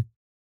going,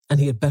 and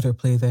he had better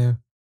play there,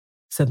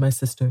 said my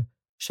sister,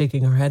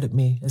 shaking her head at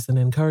me as an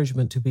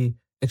encouragement to be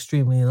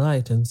extremely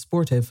light and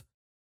sportive,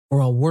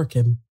 or I'll work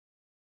him.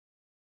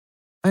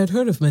 I had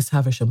heard of Miss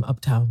Havisham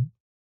uptown.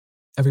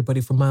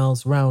 Everybody for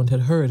miles round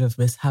had heard of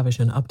Miss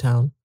Havisham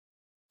uptown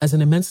as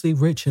an immensely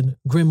rich and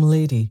grim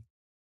lady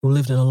who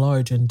lived in a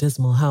large and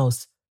dismal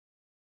house,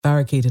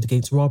 barricaded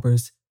against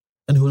robbers,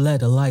 and who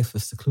led a life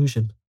of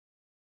seclusion.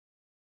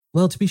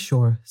 Well, to be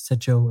sure,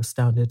 said Joe,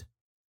 astounded.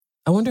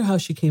 I wonder how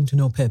she came to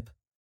know Pip.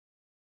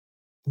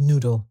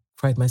 Noodle,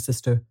 cried my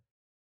sister.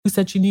 Who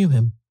said she knew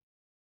him?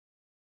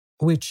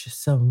 Which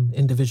some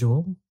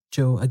individual,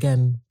 Joe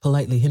again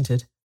politely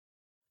hinted,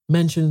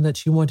 mentioned that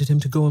she wanted him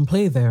to go and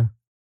play there.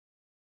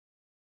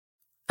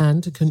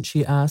 And couldn't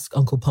she ask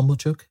Uncle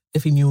Pumblechook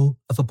if he knew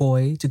of a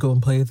boy to go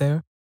and play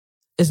there?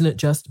 Isn't it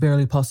just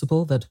barely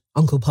possible that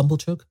Uncle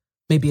Pumblechook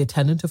may be a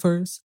tenant of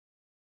hers,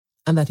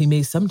 and that he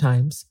may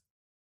sometimes,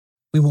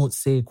 we won't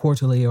say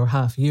quarterly or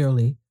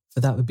half-yearly, for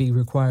that would be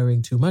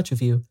requiring too much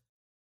of you,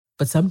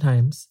 but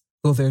sometimes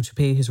go there to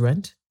pay his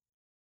rent?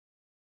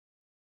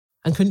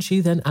 And couldn't she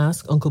then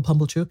ask Uncle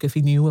Pumblechook if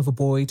he knew of a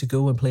boy to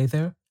go and play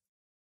there?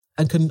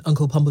 And couldn't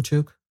Uncle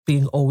Pumblechook,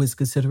 being always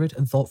considerate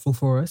and thoughtful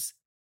for us,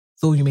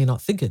 though you may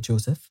not think it,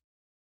 Joseph,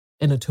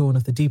 in a tone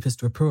of the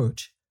deepest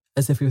reproach,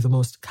 as if he were the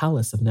most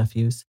callous of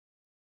nephews,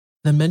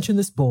 then mention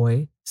this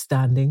boy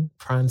standing,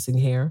 prancing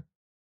here,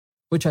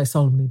 which I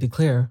solemnly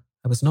declare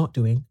I was not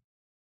doing,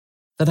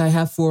 that I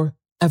have for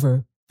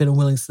ever been a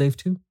willing slave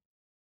to?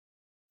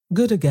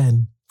 Good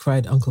again,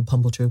 cried Uncle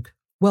Pumblechook.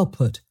 Well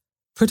put,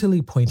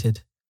 prettily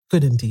pointed,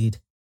 good indeed.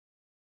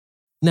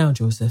 Now,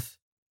 Joseph,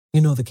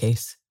 you know the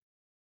case.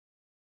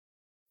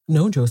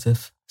 No,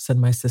 Joseph, said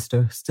my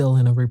sister, still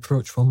in a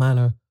reproachful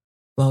manner,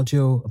 while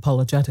Joe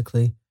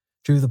apologetically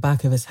drew the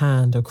back of his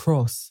hand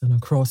across and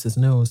across his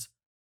nose.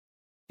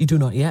 You do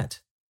not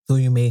yet, though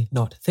you may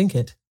not think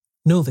it,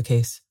 know the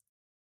case.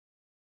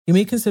 You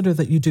may consider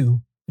that you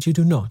do, but you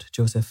do not,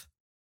 Joseph.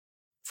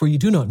 For you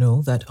do not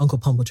know that Uncle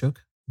Pumblechook,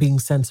 being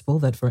sensible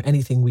that for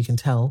anything we can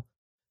tell,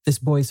 this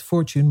boy's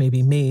fortune may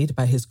be made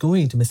by his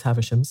going to Miss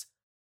Havisham's,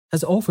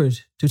 has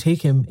offered to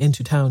take him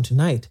into town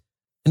tonight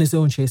in his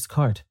own chaise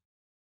cart,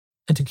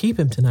 and to keep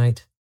him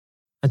tonight,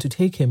 and to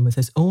take him with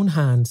his own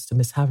hands to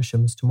Miss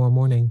Havisham's tomorrow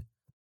morning.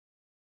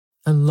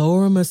 And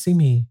Lord mercy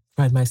me,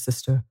 cried my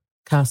sister,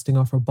 casting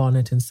off her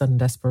bonnet in sudden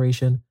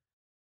desperation.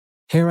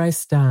 Here I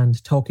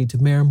stand talking to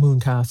mere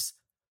mooncalves,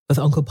 with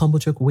Uncle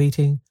Pumblechook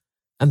waiting,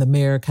 and the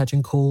mare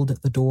catching cold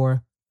at the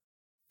door,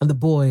 and the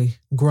boy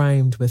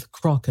grimed with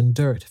crock and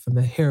dirt from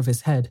the hair of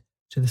his head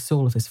to the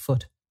sole of his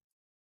foot.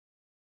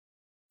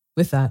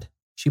 With that,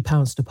 she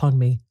pounced upon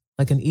me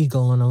like an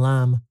eagle on a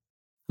lamb.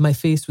 My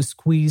face was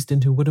squeezed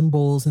into wooden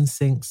bowls and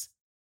sinks,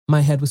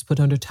 my head was put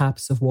under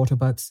taps of water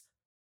butts,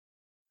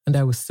 and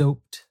I was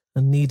soaped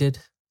and kneaded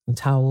and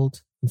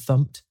towelled and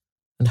thumped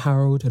and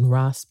harrowed and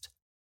rasped,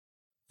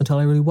 until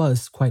I really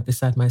was quite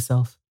beside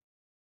myself.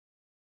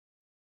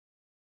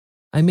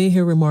 I may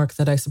here remark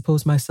that I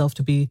suppose myself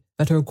to be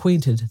better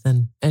acquainted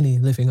than any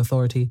living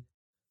authority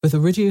with the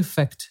rigid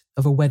effect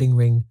of a wedding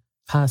ring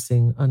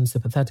passing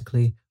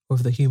unsympathetically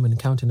over the human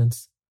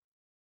countenance.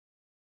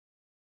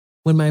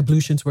 When my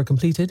ablutions were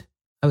completed,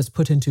 I was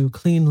put into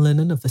clean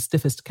linen of the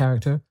stiffest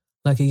character,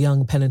 like a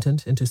young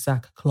penitent into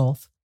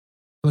sackcloth,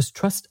 and was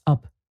trussed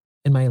up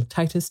in my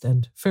tightest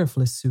and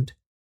fearfullest suit.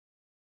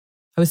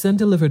 I was then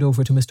delivered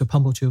over to Mr.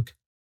 Pumblechook,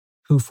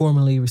 who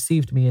formally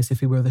received me as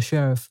if he were the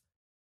sheriff,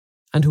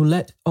 and who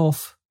let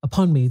off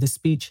upon me the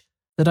speech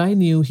that I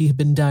knew he had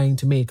been dying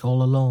to make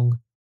all along.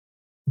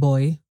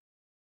 Boy,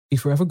 be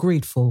forever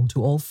grateful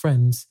to all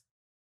friends,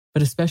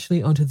 but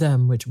especially unto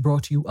them which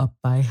brought you up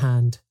by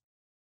hand.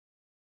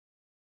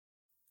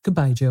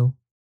 Goodbye, Joe.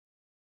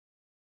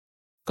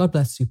 God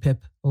bless you,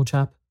 Pip, old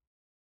chap.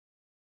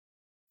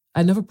 I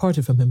had never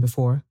parted from him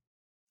before,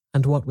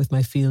 and what with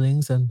my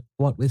feelings and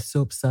what with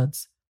soap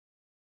suds,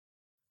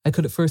 I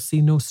could at first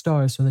see no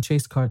stars from the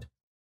chaise cart,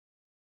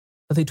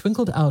 but they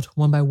twinkled out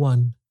one by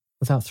one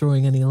without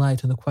throwing any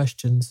light on the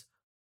questions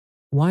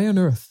why on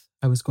earth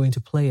I was going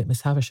to play at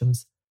Miss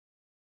Havisham's,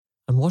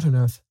 and what on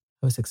earth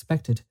I was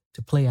expected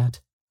to play at.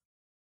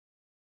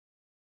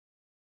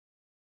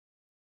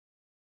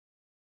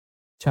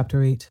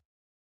 Chapter 8.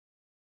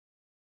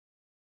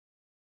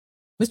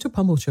 Mr.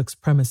 Pumblechook's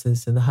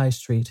premises in the High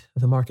Street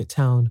of the market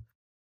town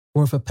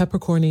were of a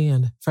peppercorny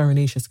and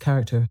farinaceous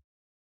character,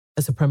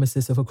 as the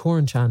premises of a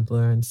corn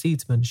chandler and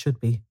seedsman should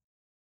be.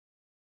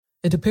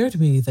 It appeared to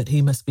me that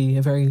he must be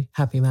a very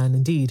happy man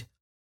indeed,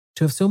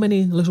 to have so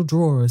many little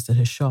drawers in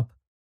his shop,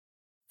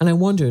 and I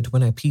wondered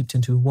when I peeped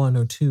into one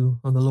or two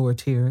on the lower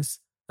tiers,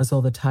 and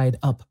saw the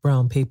tied-up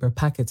brown paper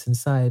packets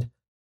inside,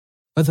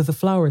 whether the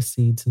flower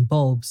seeds and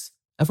bulbs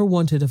ever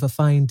wanted of a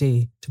fine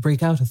day to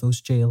break out of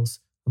those jails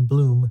and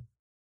bloom.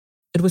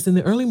 It was in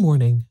the early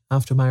morning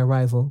after my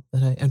arrival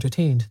that I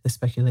entertained this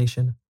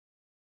speculation.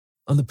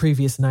 On the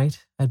previous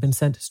night, I had been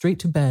sent straight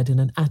to bed in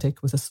an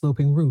attic with a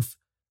sloping roof,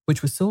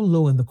 which was so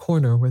low in the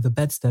corner where the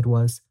bedstead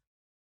was,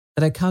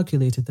 that I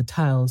calculated the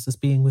tiles as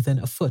being within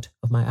a foot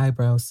of my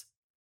eyebrows.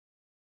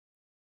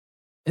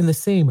 In the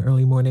same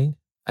early morning,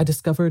 I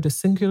discovered a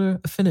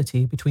singular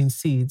affinity between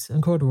seeds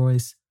and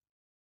corduroys.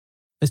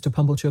 Mr.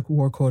 Pumblechook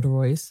wore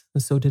corduroys,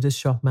 and so did his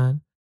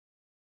shopman,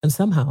 and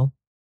somehow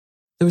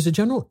there was a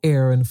general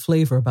air and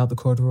flavour about the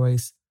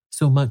corduroys,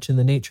 so much in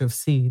the nature of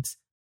seeds,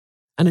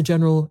 and a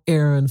general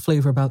air and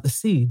flavour about the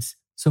seeds,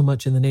 so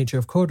much in the nature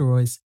of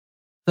corduroys,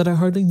 that I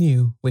hardly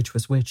knew which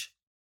was which.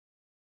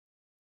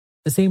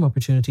 The same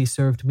opportunity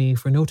served me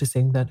for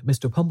noticing that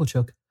Mr.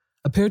 Pumblechook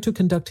appeared to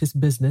conduct his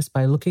business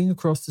by looking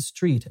across the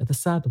street at the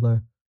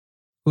saddler,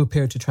 who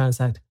appeared to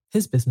transact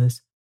his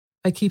business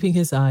by keeping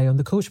his eye on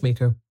the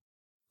coachmaker,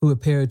 who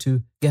appeared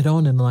to get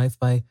on in life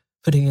by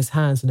putting his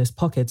hands in his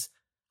pockets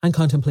and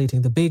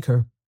contemplating the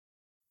baker,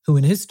 who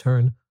in his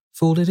turn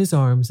folded his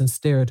arms and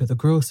stared at the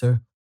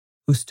grocer,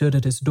 who stood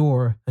at his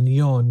door and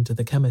yawned to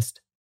the chemist.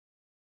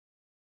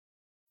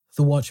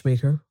 The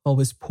watchmaker,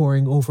 always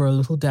poring over a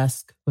little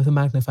desk with a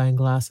magnifying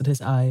glass at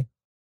his eye,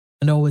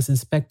 and always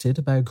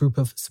inspected by a group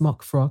of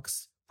smock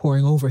frocks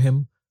poring over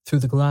him through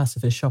the glass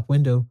of his shop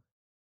window,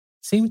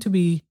 seemed to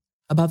be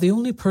about the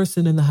only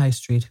person in the high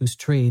street whose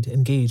trade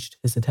engaged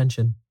his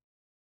attention.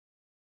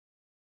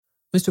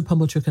 Mr.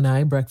 Pumblechook and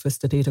I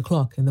breakfasted at 8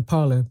 o'clock in the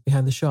parlour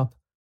behind the shop,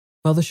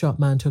 while the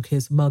shopman took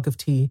his mug of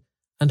tea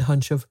and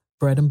hunch of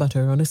bread and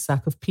butter on a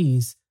sack of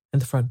peas in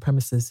the front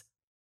premises.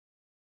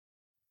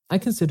 I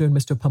considered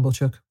Mr.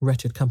 Pumblechook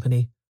wretched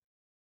company.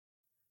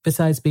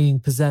 Besides being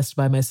possessed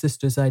by my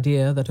sister's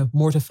idea that a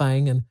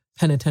mortifying and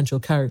penitential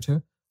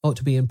character ought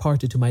to be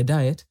imparted to my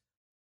diet,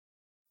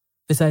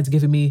 besides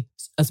giving me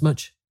as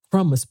much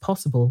crumb as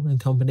possible in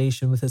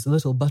combination with as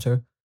little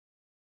butter,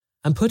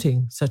 and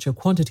putting such a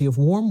quantity of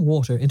warm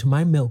water into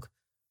my milk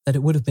that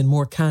it would have been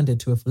more candid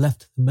to have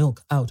left the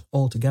milk out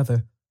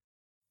altogether,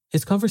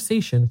 his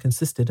conversation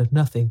consisted of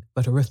nothing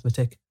but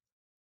arithmetic.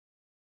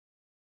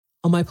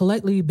 On my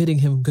politely bidding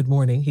him good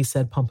morning, he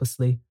said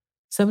pompously,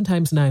 7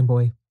 times 9,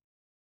 boy.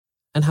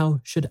 And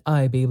how should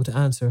I be able to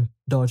answer,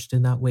 dodged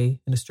in that way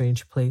in a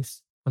strange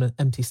place, on an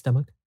empty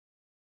stomach?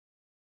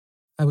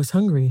 I was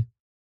hungry,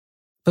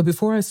 but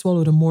before I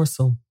swallowed a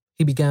morsel,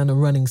 he began a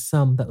running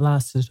sum that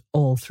lasted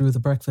all through the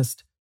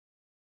breakfast.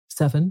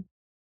 7,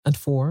 and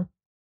 4,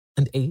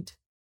 and 8,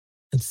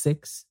 and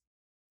 6,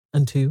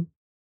 and 2,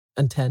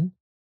 and 10,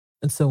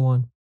 and so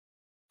on.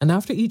 And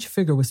after each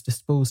figure was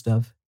disposed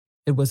of,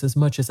 it was as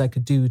much as I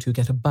could do to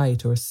get a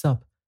bite or a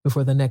sup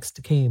before the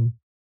next came,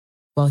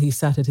 while he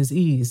sat at his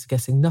ease,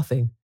 guessing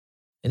nothing,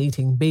 and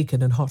eating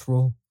bacon and hot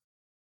roll,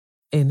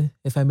 in,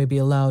 if I may be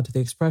allowed the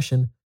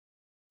expression,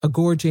 a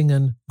gorging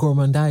and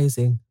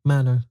gourmandizing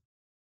manner.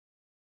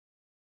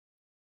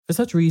 For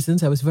such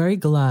reasons, I was very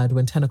glad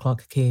when 10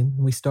 o'clock came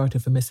and we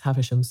started for Miss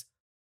Havisham's,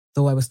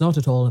 though I was not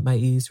at all at my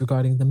ease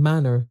regarding the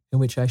manner in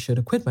which I should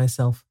acquit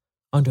myself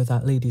under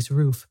that lady's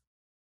roof.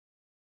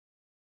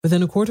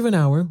 Within a quarter of an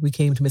hour, we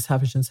came to Miss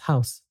Havisham's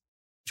house,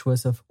 which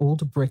was of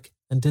old brick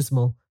and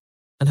dismal,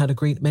 and had a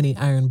great many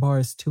iron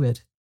bars to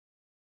it.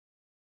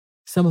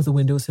 Some of the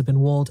windows had been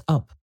walled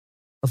up.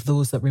 Of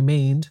those that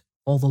remained,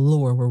 all the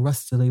lower were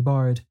rustily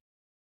barred.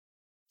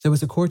 There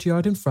was a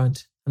courtyard in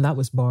front, and that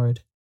was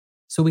barred,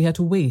 so we had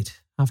to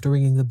wait, after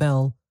ringing the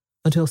bell,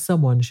 until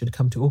someone should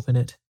come to open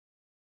it.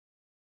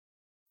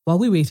 While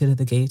we waited at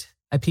the gate,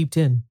 I peeped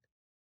in.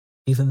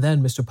 Even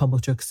then Mr.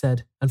 Pumblechook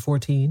said, and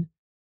 14,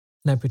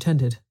 and I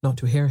pretended not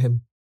to hear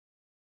him,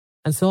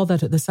 and saw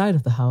that at the side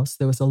of the house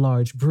there was a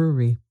large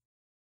brewery.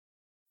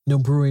 No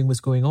brewing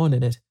was going on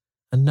in it,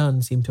 and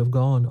none seemed to have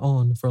gone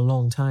on for a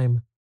long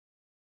time.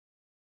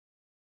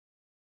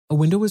 A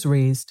window was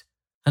raised,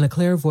 and a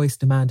clear voice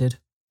demanded,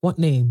 "What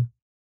name?"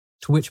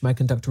 To which my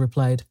conductor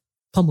replied,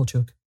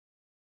 "Pumblechook."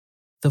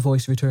 The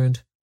voice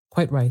returned,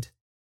 "Quite right,"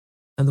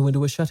 and the window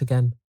was shut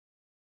again,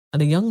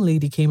 and a young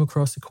lady came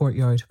across the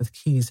courtyard with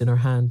keys in her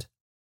hand.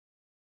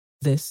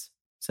 "This,"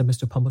 said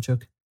Mr.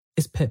 Pumblechook,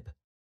 "is Pip."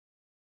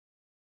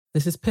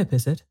 "This is Pip,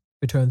 is it?"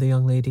 returned the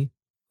young lady,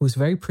 who was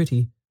very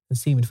pretty and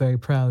seemed very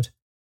proud.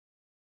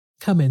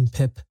 "Come in,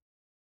 Pip."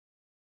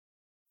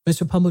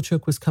 Mr.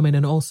 Pumblechook was coming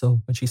in also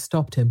when she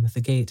stopped him at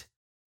the gate.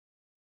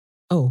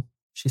 "Oh,"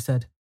 she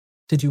said,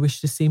 "did you wish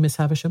to see Miss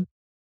Havisham?"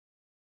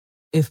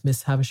 "If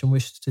Miss Havisham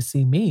wished to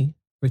see me,"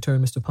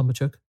 returned Mr.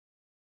 Pumblechook,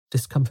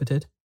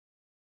 discomfited.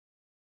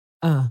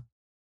 "Ah,"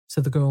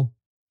 said the girl,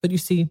 "but you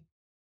see,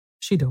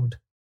 she don't."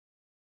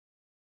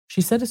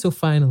 She said it so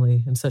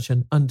finally, in such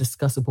an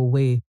undiscussable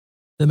way,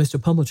 that Mr.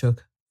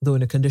 Pumblechook, though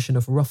in a condition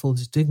of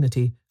ruffled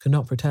dignity, could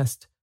not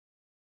protest.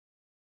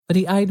 But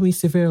he eyed me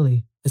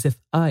severely, as if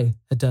I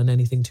had done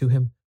anything to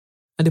him,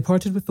 and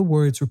departed with the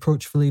words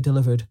reproachfully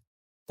delivered,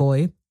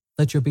 "Boy,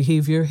 let your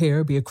behaviour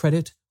here be a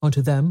credit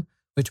unto them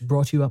which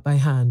brought you up by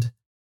hand."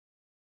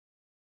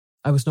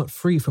 I was not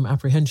free from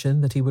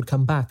apprehension that he would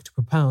come back to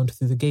propound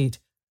through the gate,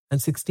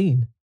 and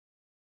 16.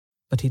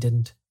 But he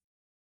didn't.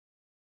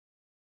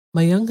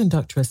 My young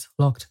conductress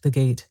locked the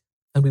gate,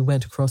 and we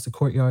went across the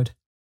courtyard.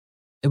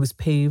 It was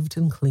paved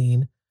and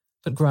clean,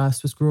 but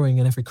grass was growing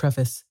in every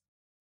crevice.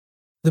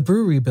 The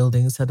brewery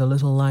buildings had a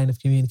little line of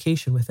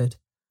communication with it,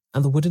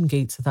 and the wooden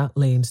gates of that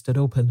lane stood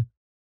open,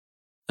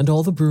 and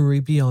all the brewery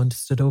beyond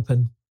stood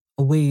open,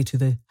 away to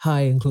the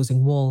high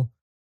enclosing wall,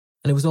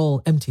 and it was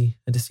all empty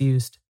and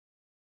disused.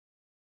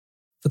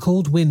 The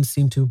cold wind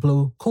seemed to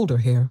blow colder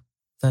here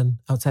than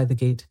outside the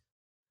gate,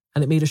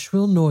 and it made a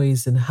shrill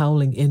noise in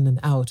howling in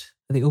and out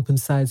at the open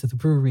sides of the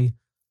brewery,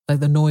 like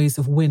the noise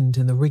of wind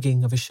in the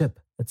rigging of a ship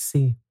at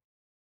sea.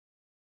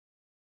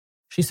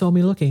 She saw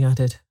me looking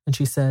at it, and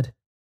she said,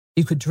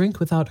 "You could drink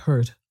without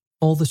hurt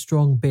all the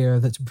strong beer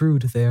that's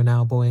brewed there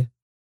now, boy."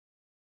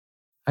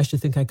 "I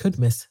should think I could,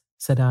 miss,"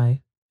 said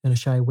I, in a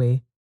shy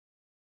way.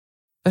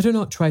 "Better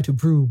not try to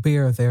brew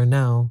beer there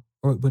now,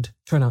 or it would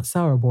turn out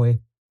sour,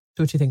 boy.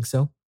 Don't you think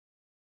so?"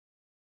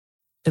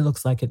 "It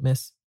looks like it,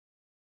 miss."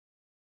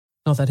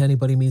 "Not that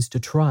anybody means to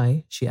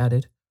try," she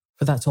added,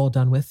 "for that's all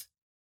done with,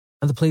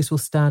 and the place will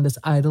stand as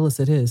idle as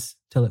it is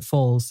till it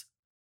falls.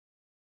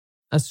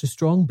 As to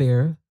strong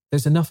beer,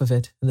 there's enough of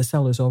it in the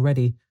cellars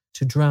already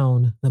to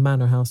drown the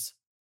manor house."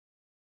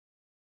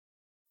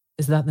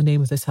 "Is that the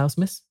name of this house,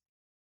 miss?"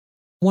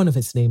 "One of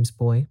its names,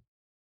 boy."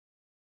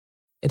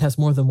 "It has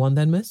more than one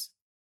then, miss?"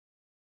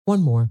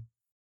 "One more."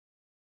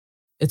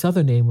 Its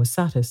other name was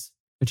Satis,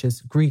 which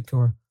is Greek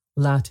or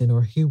Latin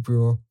or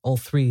Hebrew or all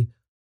three,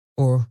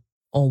 or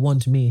all one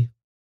to me,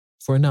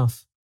 for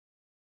enough.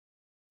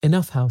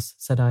 Enough House,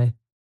 said I.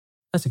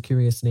 That's a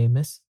curious name,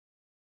 miss.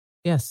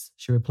 Yes,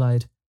 she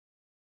replied,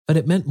 but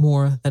it meant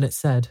more than it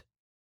said.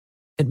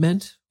 It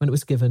meant, when it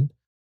was given,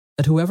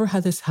 that whoever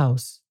had this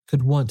house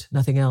could want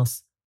nothing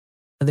else,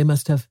 that they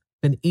must have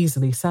been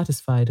easily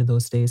satisfied in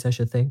those days, I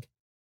should think.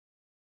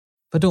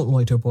 But don't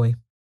loiter, boy.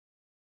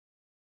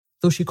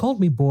 Though she called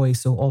me boy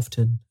so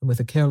often, and with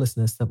a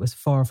carelessness that was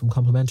far from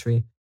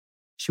complimentary,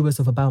 she was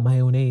of about my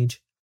own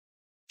age.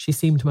 She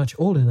seemed much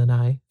older than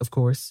I, of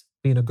course,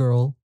 being a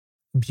girl,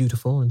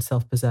 beautiful and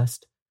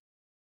self-possessed,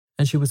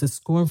 and she was as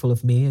scornful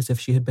of me as if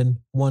she had been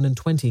 21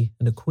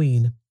 and a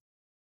queen.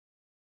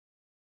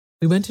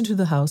 We went into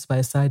the house by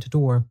a side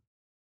door.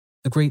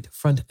 The great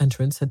front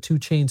entrance had 2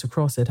 chains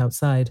across it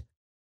outside,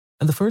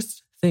 and the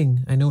first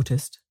thing I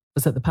noticed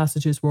was that the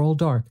passages were all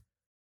dark,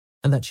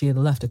 and that she had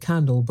left a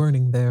candle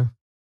burning there.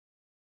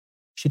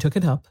 She took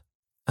it up,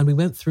 and we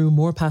went through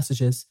more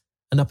passages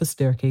and up a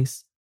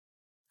staircase,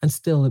 and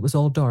still it was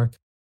all dark,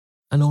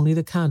 and only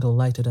the candle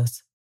lighted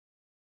us.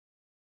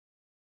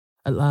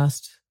 At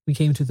last we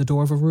came to the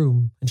door of a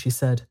room, and she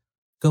said,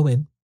 "Go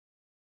in."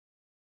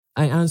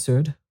 I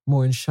answered,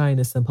 more in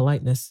shyness than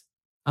politeness,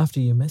 "After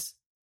you, miss."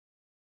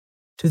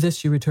 To this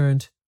she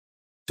returned,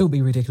 "Don't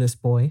be ridiculous,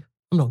 boy.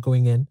 I'm not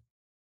going in,"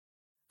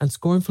 and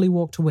scornfully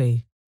walked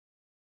away,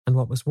 and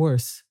what was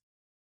worse,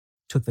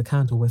 took the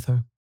candle with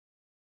her.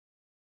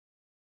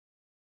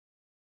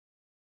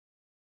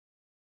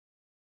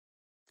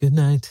 Good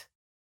night.